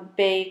want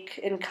Baek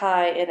and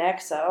Kai in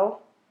EXO.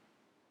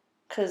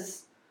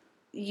 Because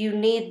you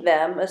need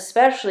them,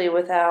 especially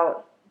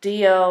without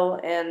Dio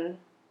and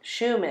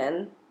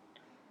Xiumin.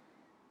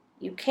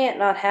 You can't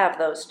not have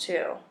those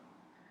two.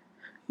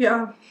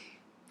 Yeah.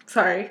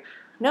 Sorry.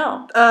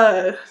 No.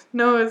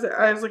 No,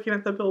 I was looking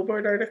at the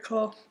Billboard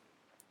article.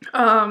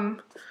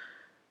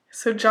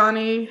 So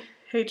Johnny,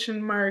 H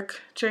and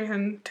Mark,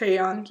 Jaehyun,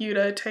 Taeyong,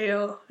 Yuta,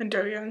 Taeil, and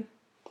Doyoung.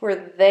 Or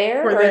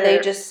are they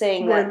just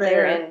saying that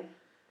they're in?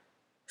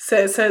 So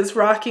it says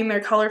rocking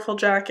their colorful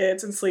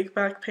jackets and sleek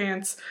back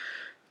pants.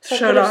 So I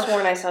could have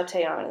sworn I saw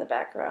Taeyong in the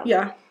background.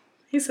 Yeah.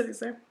 He said he's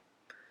there.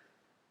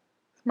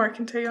 Mark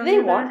and Taeyong. Do they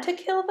want to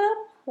kill them?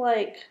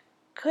 Like,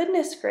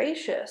 goodness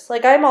gracious.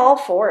 Like, I'm all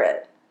for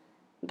it.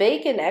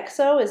 Baek and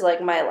EXO is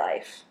like my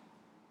life.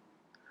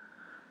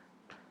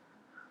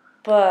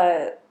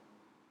 But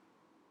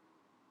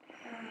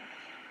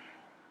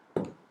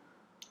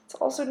it's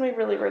also going to be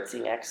really weird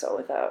seeing EXO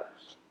without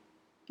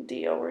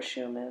Dio or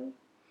Xiumin.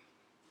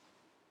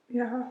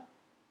 Yeah.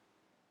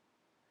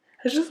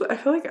 I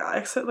feel like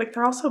EXO, like,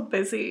 they're all so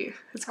busy.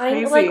 It's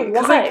crazy.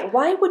 Why? Like,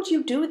 why would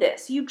you do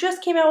this? You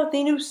just came out with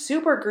the new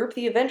supergroup,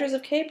 the Avengers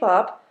of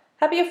K-pop.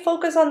 Have you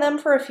focus on them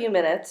for a few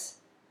minutes?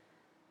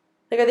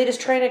 Like, are they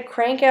just trying to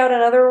crank out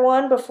another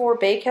one before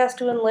Baek has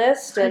to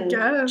enlist and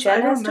Jen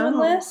has to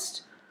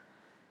enlist?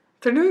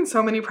 They're doing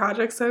so many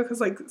projects, though,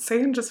 because, like,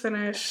 Satan just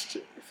finished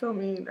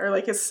filming, or,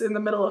 like, it's in the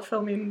middle of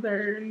filming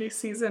their new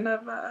season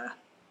of,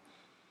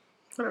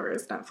 whatever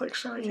his Netflix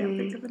show. I can't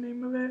think of the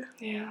name of it.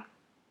 Yeah.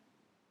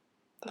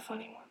 The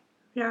funny one.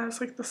 Yeah,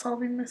 it's, like, the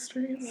Solving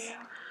Mysteries.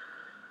 Yeah.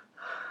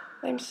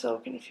 I'm so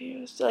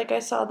confused. Like, I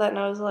saw that and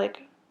I was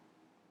like,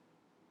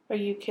 are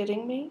you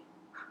kidding me?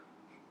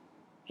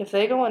 If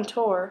they go on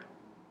tour,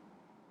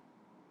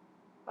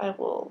 I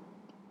will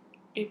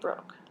be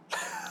broke.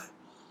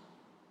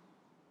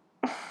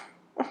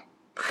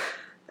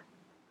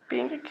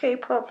 Being a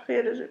K-pop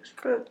fan is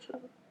expensive.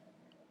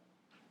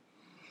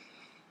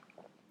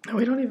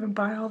 We don't even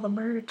buy all the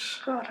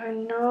merch. God, I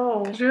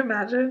know. Could you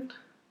imagine?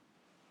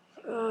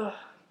 Ugh.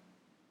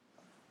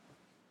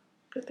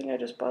 Good thing I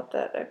just bought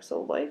that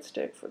EXO light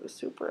stick for the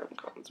Super M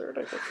concert.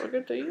 I guess I'll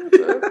get to use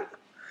it.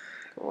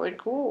 Like,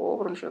 cool,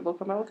 but I'm sure they'll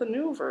come out with a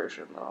new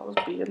version. I'll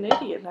just be an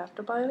idiot and have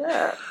to buy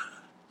that.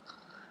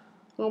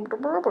 Oh,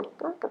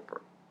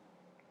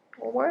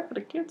 why did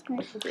the kids come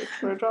up with it?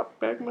 When I drop a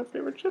bag of my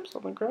favorite chips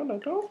on the ground, I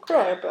don't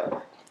cry about it.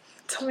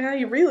 Tell me how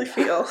you really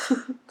feel.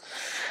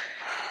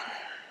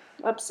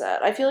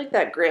 Upset. I feel like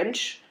that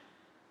Grinch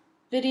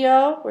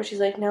video where she's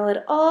like, now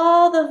let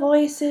all the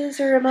voices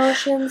or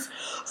emotions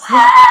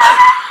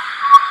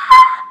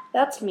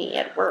That's me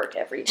at work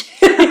every day.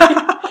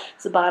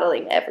 It's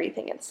bottling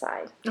everything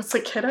inside. That's the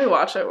kid I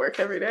watch at work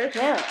every day.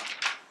 Yeah.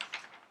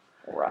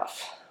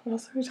 Rough. What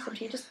else are we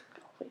talking You just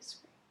always...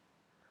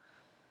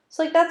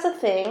 So, like, that's a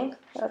thing.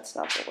 That's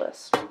not the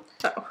list.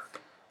 Oh.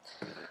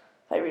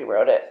 I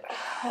rewrote it.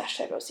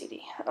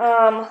 #OCD.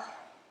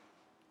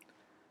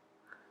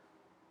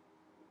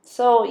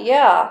 So,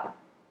 yeah.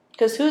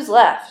 Because who's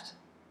left?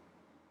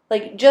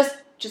 Like, just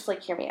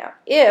like, hear me out.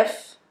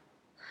 If...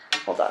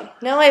 Hold on.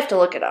 Now I have to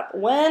look it up.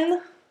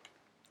 When...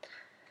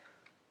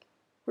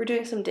 We're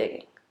doing some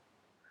digging.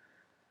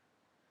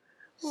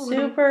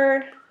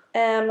 Super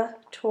M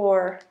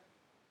Tour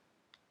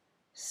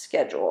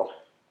schedule.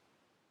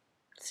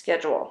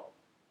 Schedule.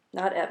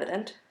 Not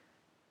evident.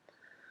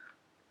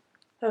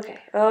 Okay.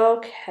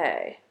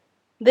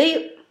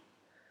 They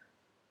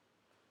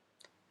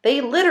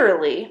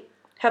literally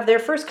have their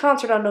first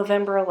concert on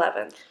November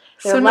 11th.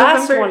 Their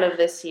last one of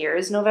this year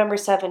is November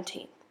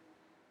 17th.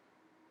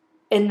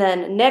 And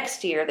then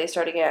next year they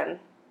start again.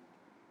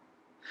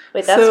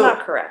 Wait, that's not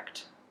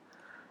correct.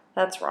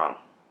 That's wrong.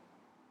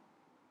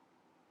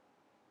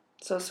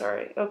 So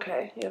sorry.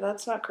 Okay. Yeah,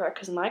 that's not correct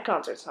because my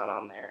concert's not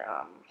on there.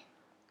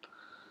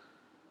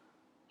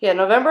 Yeah,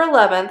 November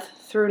 11th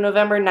through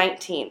November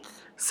 19th.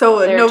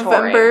 So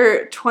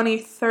November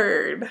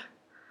 23rd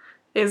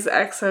is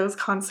EXO's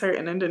concert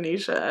in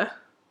Indonesia.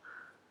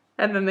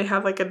 And then they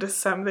have like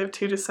they have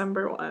 2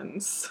 December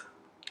ones.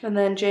 And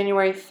then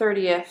January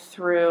 30th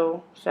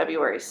through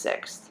February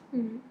 6th.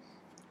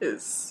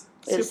 Is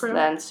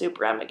then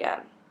Super M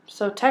again.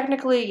 So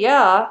technically,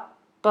 yeah,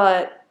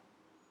 but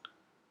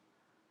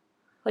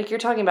like you're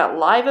talking about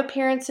live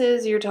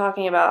appearances, you're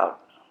talking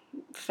about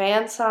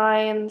fan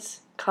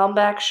signs,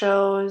 comeback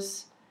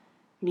shows,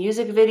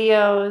 music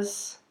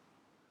videos.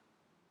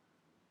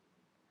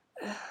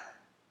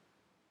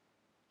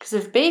 Because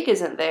if Baek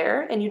isn't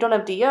there and you don't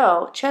have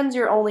Dio, Chen's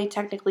your only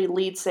technically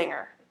lead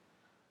singer.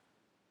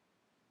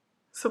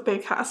 So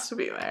Baek has to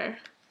be there.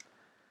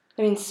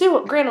 I mean,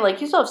 granted, like,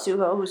 you still have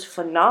Suho, who's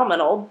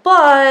phenomenal,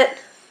 but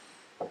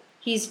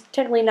he's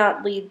technically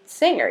not lead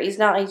singer.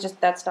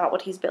 That's not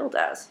what he's billed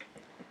as.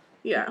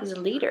 Yeah. He's a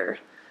leader.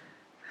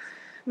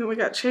 And then we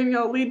got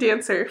Chanyeol, lead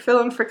dancer,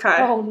 filling for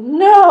Kai. Oh,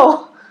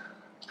 no!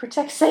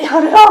 Protect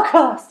Sehun at all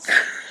costs.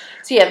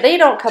 So, yeah, they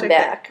don't come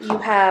back. You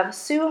have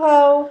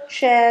Suho,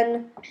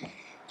 Chen,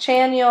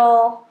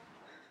 Chanyeol,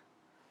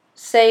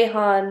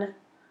 Sehun.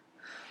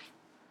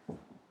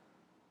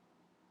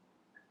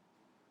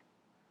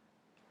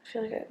 I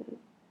feel like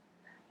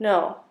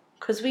no,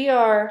 because we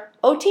are...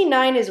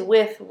 OT9 is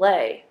with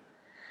Lay.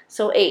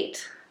 So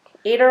 8.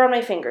 8 are on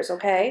my fingers,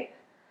 okay?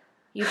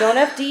 You don't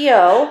have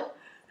Dio,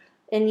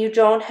 and you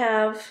don't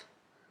have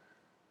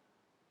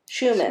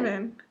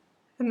Schumann.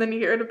 And then you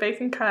get rid of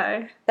Baek and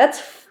Kai. That's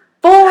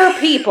 4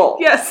 people.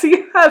 Yes,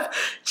 you have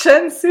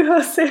Chen, Suho,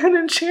 Sehun,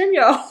 and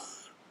Chanyeol.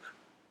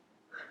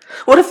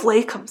 What if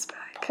Lay comes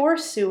back? Poor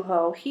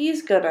Suho.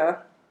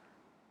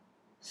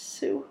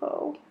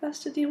 Suho has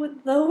to deal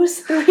with those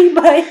 3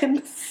 by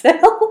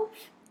himself.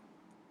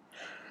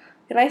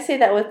 And I say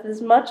that with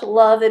as much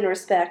love and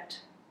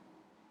respect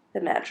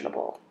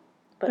imaginable.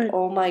 But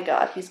oh my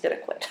god, he's gonna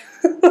quit.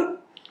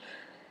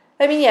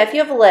 I mean, yeah, if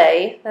you have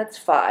Lay, that's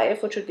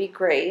 5, which would be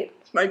great.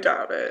 I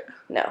doubt it.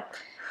 No.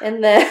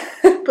 And then...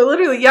 but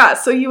literally, yeah,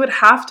 so you would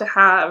have to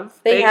have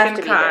Baek and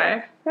Kai. Be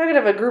there. We're not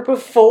gonna have a group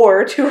of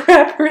 4, 2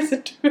 rappers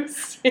and 2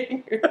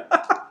 singers.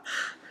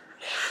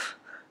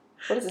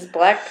 What is this,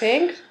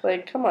 Blackpink?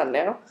 Like, come on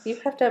now. You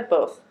have to have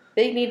both.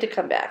 They need to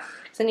come back.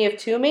 So then you have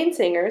 2 main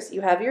singers.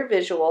 You have your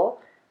visual.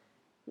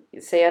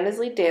 Sehun is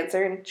lead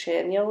dancer, and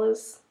Chanyeol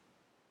is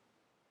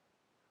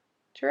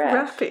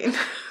giraffe. Rapping.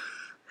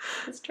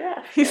 He's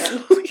giraffe. He's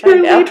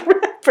your lead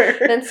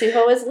rapper. Then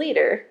Suho is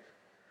leader.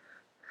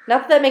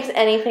 Not that makes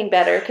anything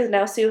better, because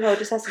now Suho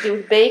just has to do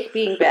with Baek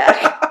being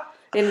back,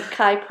 and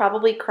Kai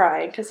probably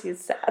crying because he's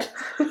sad.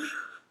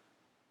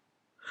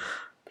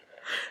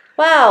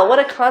 Wow, what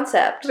a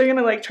concept. Are they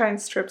gonna try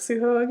and strip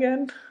Suho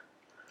again?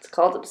 It's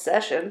called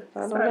obsession.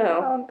 I don't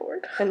know. On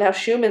board. And now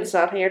Schumann's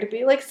not here to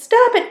be like,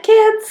 stop it,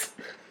 kids!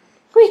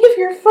 Leave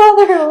your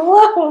father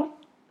alone!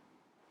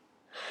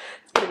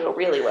 It's gonna go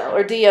really well.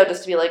 Or Dio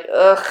just to be like,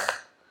 ugh.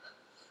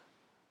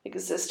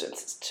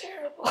 Existence is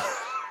terrible.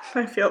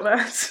 I feel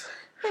that.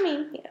 I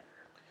mean, yeah.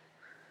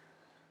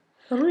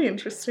 That'll be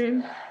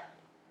interesting.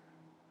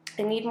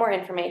 I need more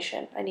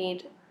information. I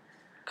need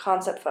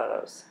concept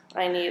photos.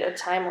 I need a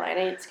timeline.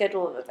 I need a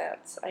schedule of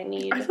events. I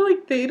feel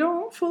like they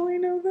don't fully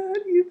know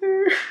that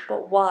either.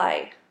 But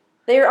why?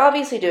 They're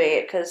obviously doing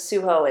it because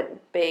Suho and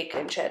Baek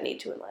and Chen need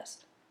to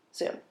enlist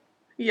soon.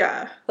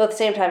 Yeah. But at the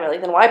same time,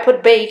 then why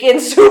put Baek in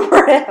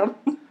Super M?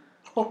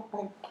 Oh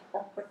my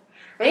god.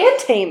 And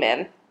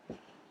Taemin.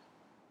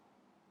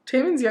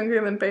 Taemin's younger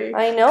than Baek.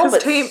 I know,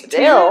 but still.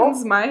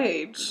 Taemin's my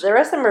age. The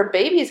rest of them are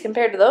babies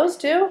compared to those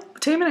two.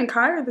 Taemin and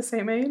Kai are the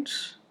same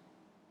age.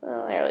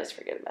 Oh, I always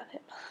forget about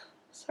him.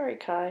 Sorry,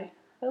 Kai.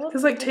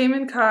 Because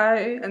Taemin, Kai,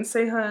 and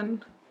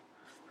Sehun,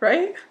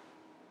 right?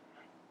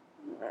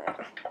 How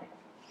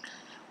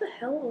the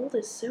hell old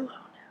is Suho now?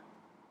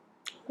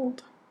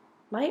 old.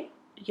 Am I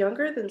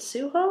younger than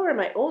Suho or am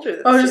I older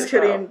than Suho? Oh, just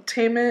kidding.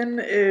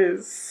 Taemin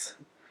is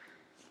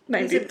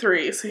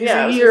 93, so he's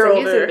a year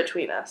older. He's in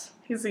between us.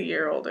 He's a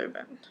year older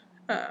than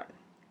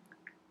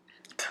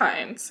Kai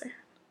and San.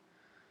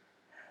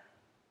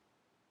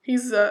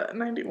 He's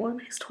 91.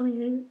 He's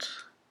 28.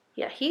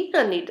 Yeah, he's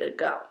gonna need to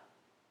go.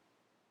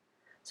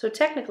 So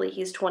technically,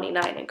 he's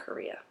 29 in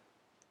Korea.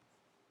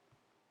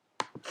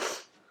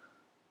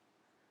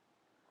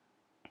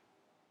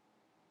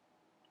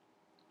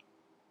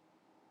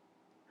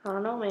 I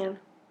don't know, man.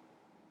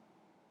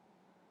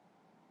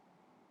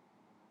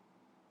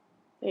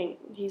 I mean,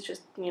 he's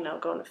just, going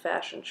to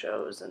fashion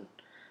shows and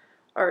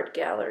art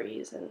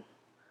galleries and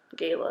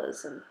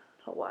galas in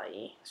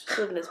Hawaii. He's just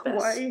living his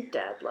best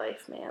dad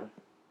life, man.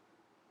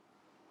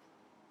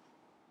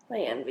 I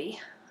envy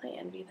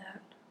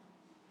that.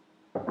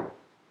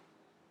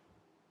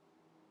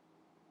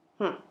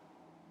 I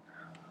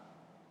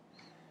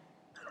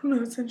don't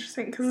know, it's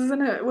interesting, because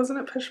wasn't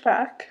it pushed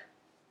back?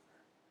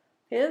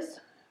 His?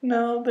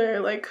 No,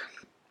 they're like,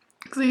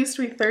 because it used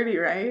to be 30,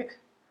 right?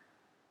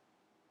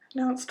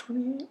 Now it's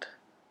 28.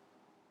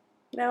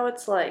 Now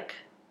it's like,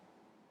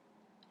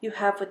 you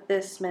have with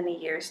this many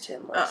years to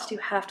enlist. Oh. You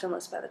have to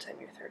enlist by the time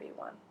you're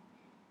 31.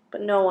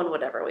 But no one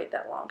would ever wait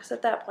that long, because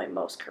at that point,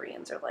 most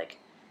Koreans are like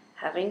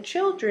having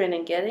children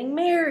and getting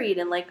married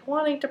and like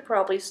wanting to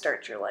probably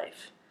start your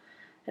life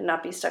and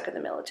not be stuck in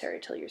the military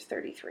till you're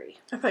 33.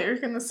 I thought you were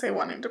going to say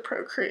wanting to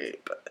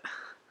procreate, but...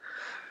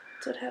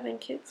 That's what having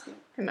kids means.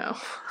 I know.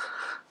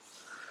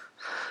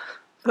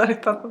 But I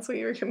thought that's what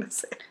you were going to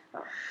say.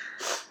 Oh.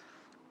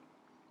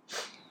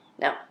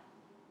 No.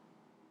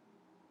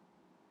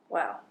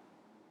 Wow.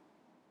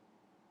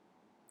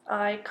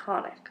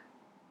 Iconic.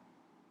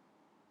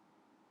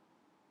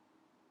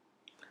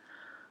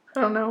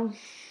 I don't know.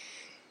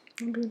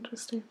 It'd be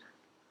interesting.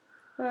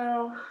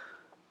 Well,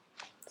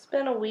 it's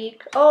been a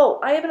week. Oh,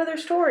 I have another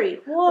story.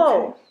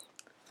 Whoa.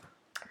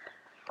 Okay.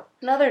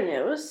 Another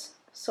news.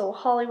 So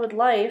Hollywood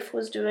Life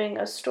was doing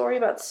a story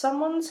about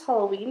someone's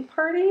Halloween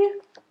party.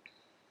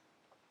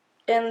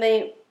 And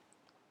they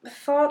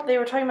thought they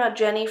were talking about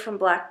Jennie from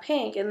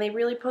Blackpink. And they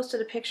really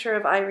posted a picture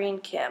of Irene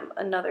Kim,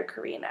 another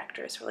Korean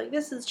actress. We're like,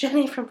 this is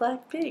Jennie from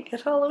Blackpink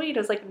at Halloween. It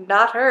was like,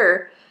 not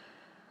her.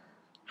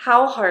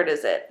 How hard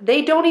is it?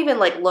 They don't even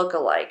look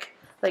alike.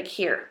 Like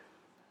here.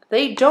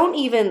 They don't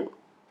even...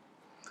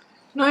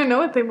 No, I know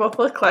what they both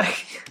look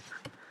like.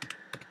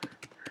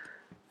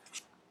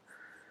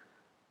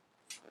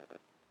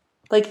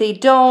 They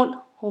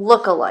don't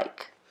look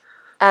alike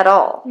at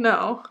all.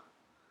 No.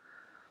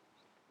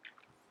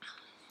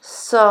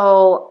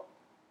 So,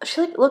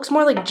 she looks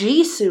more like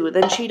Jisoo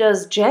than she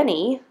does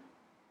Jennie.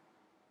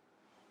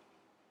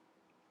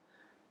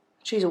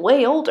 She's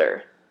way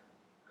older.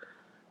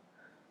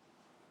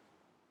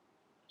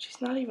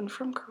 She's not even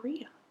from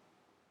Korea.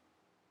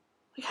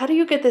 How do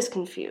you get this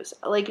confused?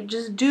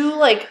 Just do,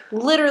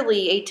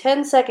 literally a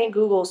 10-second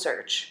Google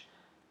search.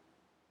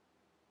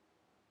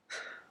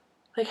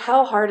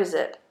 How hard is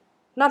it?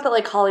 Not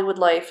that, Hollywood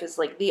Life is,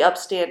 the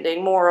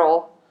upstanding,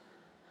 moral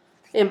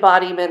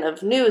embodiment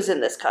of news in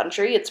this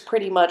country. It's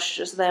pretty much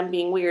just them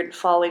being weird and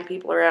following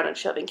people around and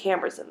shoving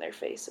cameras in their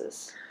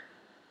faces.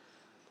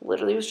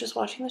 Literally was just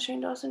watching the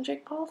Shane Dawson,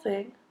 Jake Paul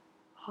thing.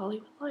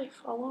 Hollywood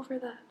Life, all over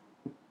that.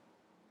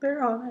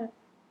 They're on it.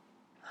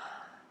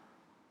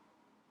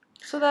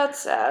 So that's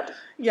sad.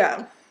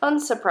 Yeah.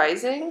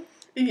 Unsurprising.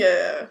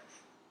 Yeah.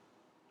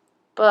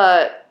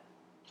 But,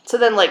 so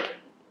then,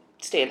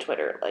 Stan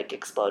Twitter,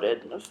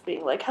 exploded of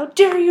being how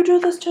dare you do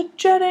this to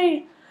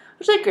Jennie?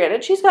 Which,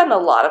 granted, she's gotten a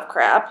lot of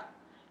crap.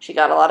 She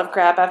got a lot of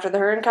crap after the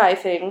her and Kai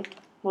thing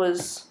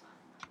was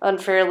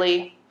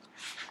unfairly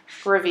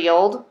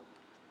revealed.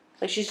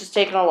 She's just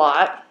taken a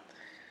lot.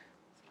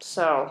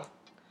 So.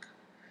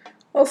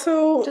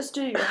 Also, just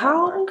do your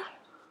homework.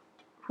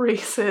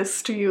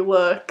 Racist do you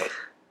look?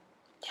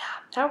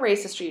 How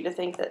racist are you to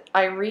think that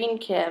Irene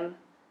Kim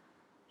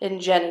and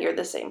Jennie are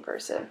the same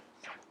person?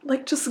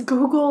 Just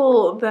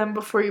Google them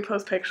before you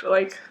post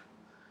picture.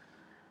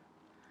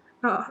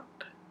 Not.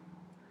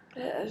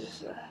 Yeah,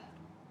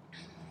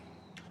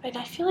 and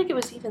I feel like it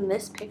was even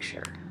this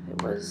picture.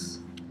 It was...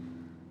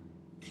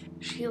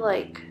 She, where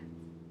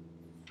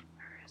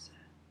is it?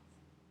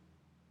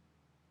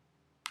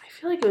 I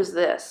feel like it was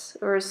this,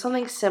 or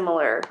something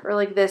similar,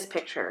 or this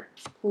picture.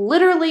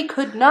 Literally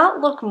could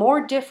not look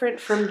more different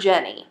from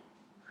Jennie.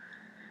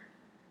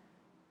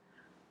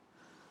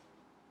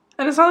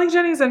 And it's not like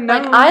Jennie's a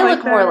known. I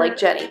look more like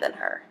Jennie than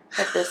her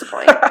at this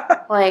point.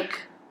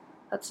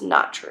 That's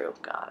not true.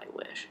 God, I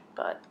wish.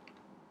 But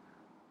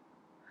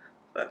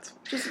that's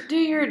just do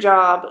your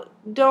job.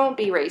 Don't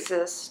be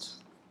racist.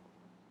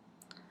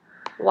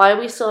 Why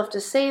we still have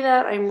to say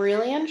that, I'm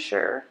really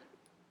unsure.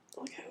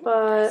 Okay,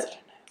 but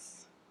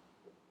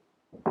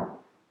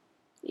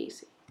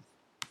easy.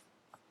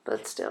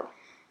 But still.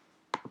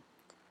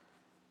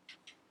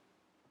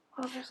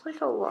 Well, there's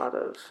a lot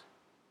of...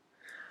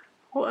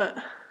 What?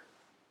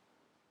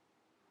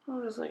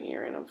 I'm just looking at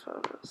random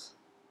photos.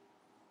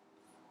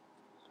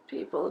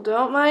 People,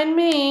 don't mind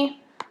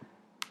me.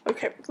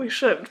 Okay, we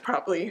should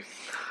probably.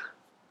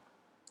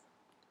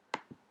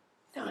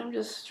 Now I'm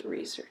just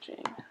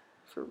researching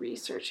for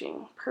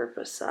researching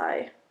purpose.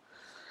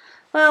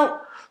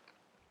 Well,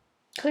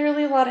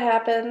 clearly a lot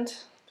happened.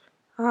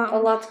 A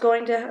lot's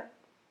good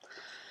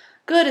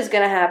is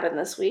going to happen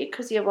this week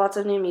because you have lots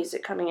of new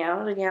music coming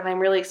out. Again, I'm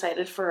really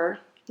excited for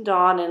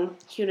Dawn and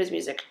Huna's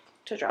music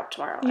to drop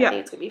tomorrow. Yeah. I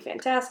think it's going to be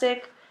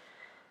fantastic.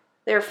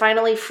 They're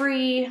finally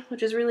free,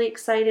 which is really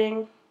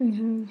exciting.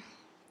 Mm-hmm.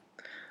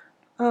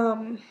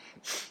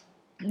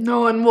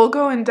 No, and we'll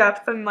go in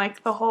depth in,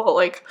 like, the whole,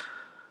 like,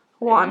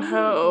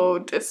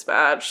 Wonho,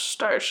 Dispatch,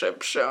 Starship,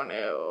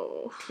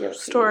 Shonu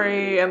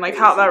story, and, like,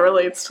 how that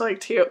relates to, like,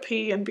 TOP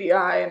and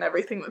BI and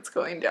everything that's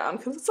going down,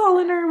 because it's all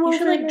interwoven. You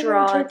should, like,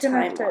 draw a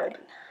timeline.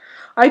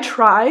 I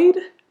tried.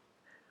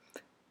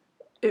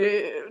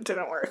 It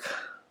didn't work.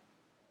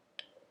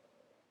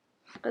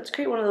 Let's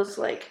create one of those,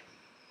 like,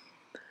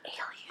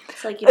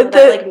 aliens. Like, you know,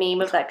 that, like,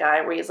 meme of that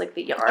guy where he's, like,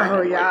 the yarn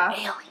and, like,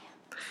 aliens.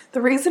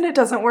 The reason it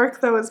doesn't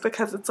work, though, is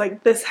because it's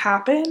like, this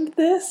happened,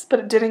 but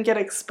it didn't get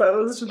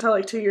exposed until,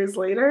 like, 2 years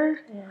later.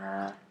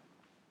 Yeah.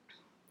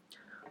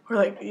 Or,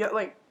 like,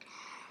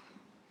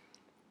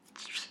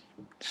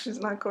 she's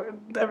not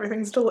going,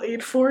 everything's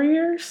delayed 4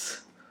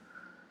 years.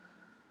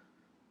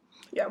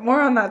 Yeah,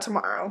 more on that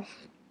tomorrow.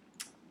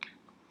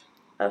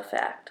 A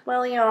fact.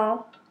 Well,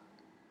 y'all,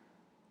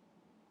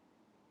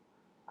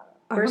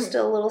 we're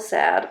still a little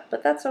sad,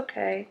 but that's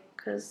okay,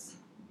 because...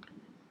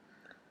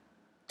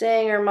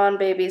 dang, our Mon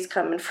baby's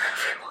coming for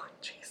everyone,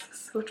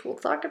 Jesus, which we'll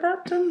talk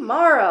about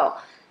tomorrow.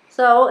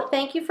 So,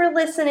 thank you for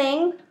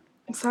listening.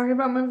 I'm sorry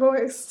about my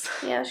voice.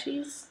 Yeah,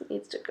 she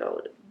needs to go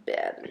to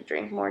bed and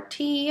drink more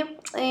tea.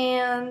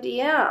 And,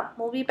 yeah,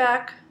 we'll be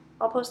back.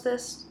 I'll post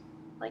this,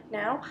 like,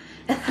 now.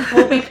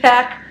 We'll be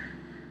back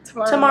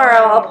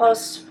tomorrow. I'll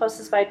post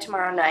this by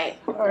tomorrow night.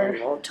 And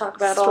we'll talk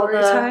about all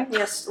the... time?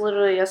 Yes,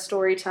 literally a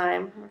story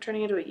time. We're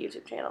turning into a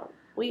YouTube channel.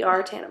 We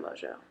are Tana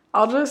Mojo.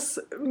 I'll just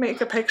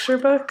make a picture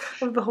book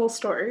of the whole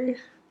story.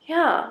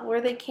 Yeah, where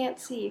they can't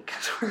see.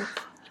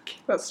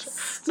 That's true.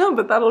 No,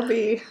 but it'll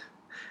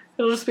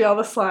just be all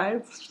the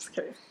slides. Just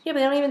kidding. Yeah, but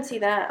they don't even see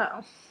that.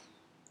 Oh.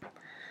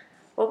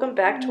 Welcome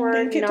back to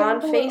our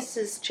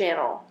Non-Faces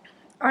channel.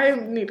 I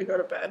need to go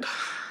to bed.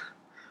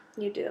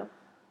 You do.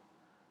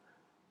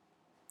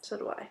 So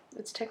do I.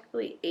 It's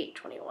technically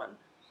 8:21.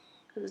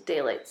 Because it's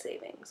daylight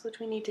savings,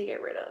 which we need to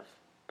get rid of.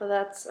 But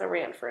that's a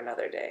rant for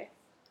another day.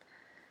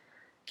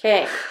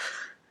 Okay.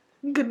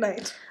 Good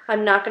night.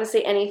 I'm not going to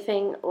say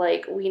anything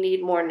like we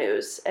need more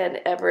news and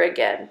ever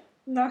again.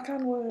 Knock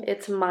on wood.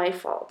 It's my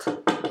fault.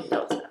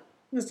 No, it's not.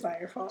 It's not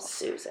your fault.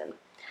 Susan.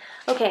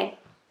 Okay.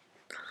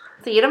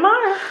 See you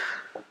tomorrow.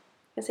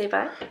 I say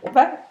bye.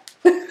 Bye.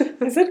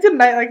 I said good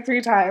night like 3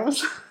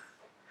 times.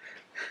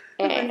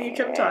 And then you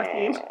kept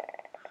talking.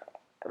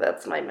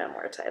 That's my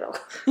memoir title.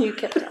 You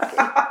kept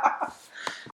talking.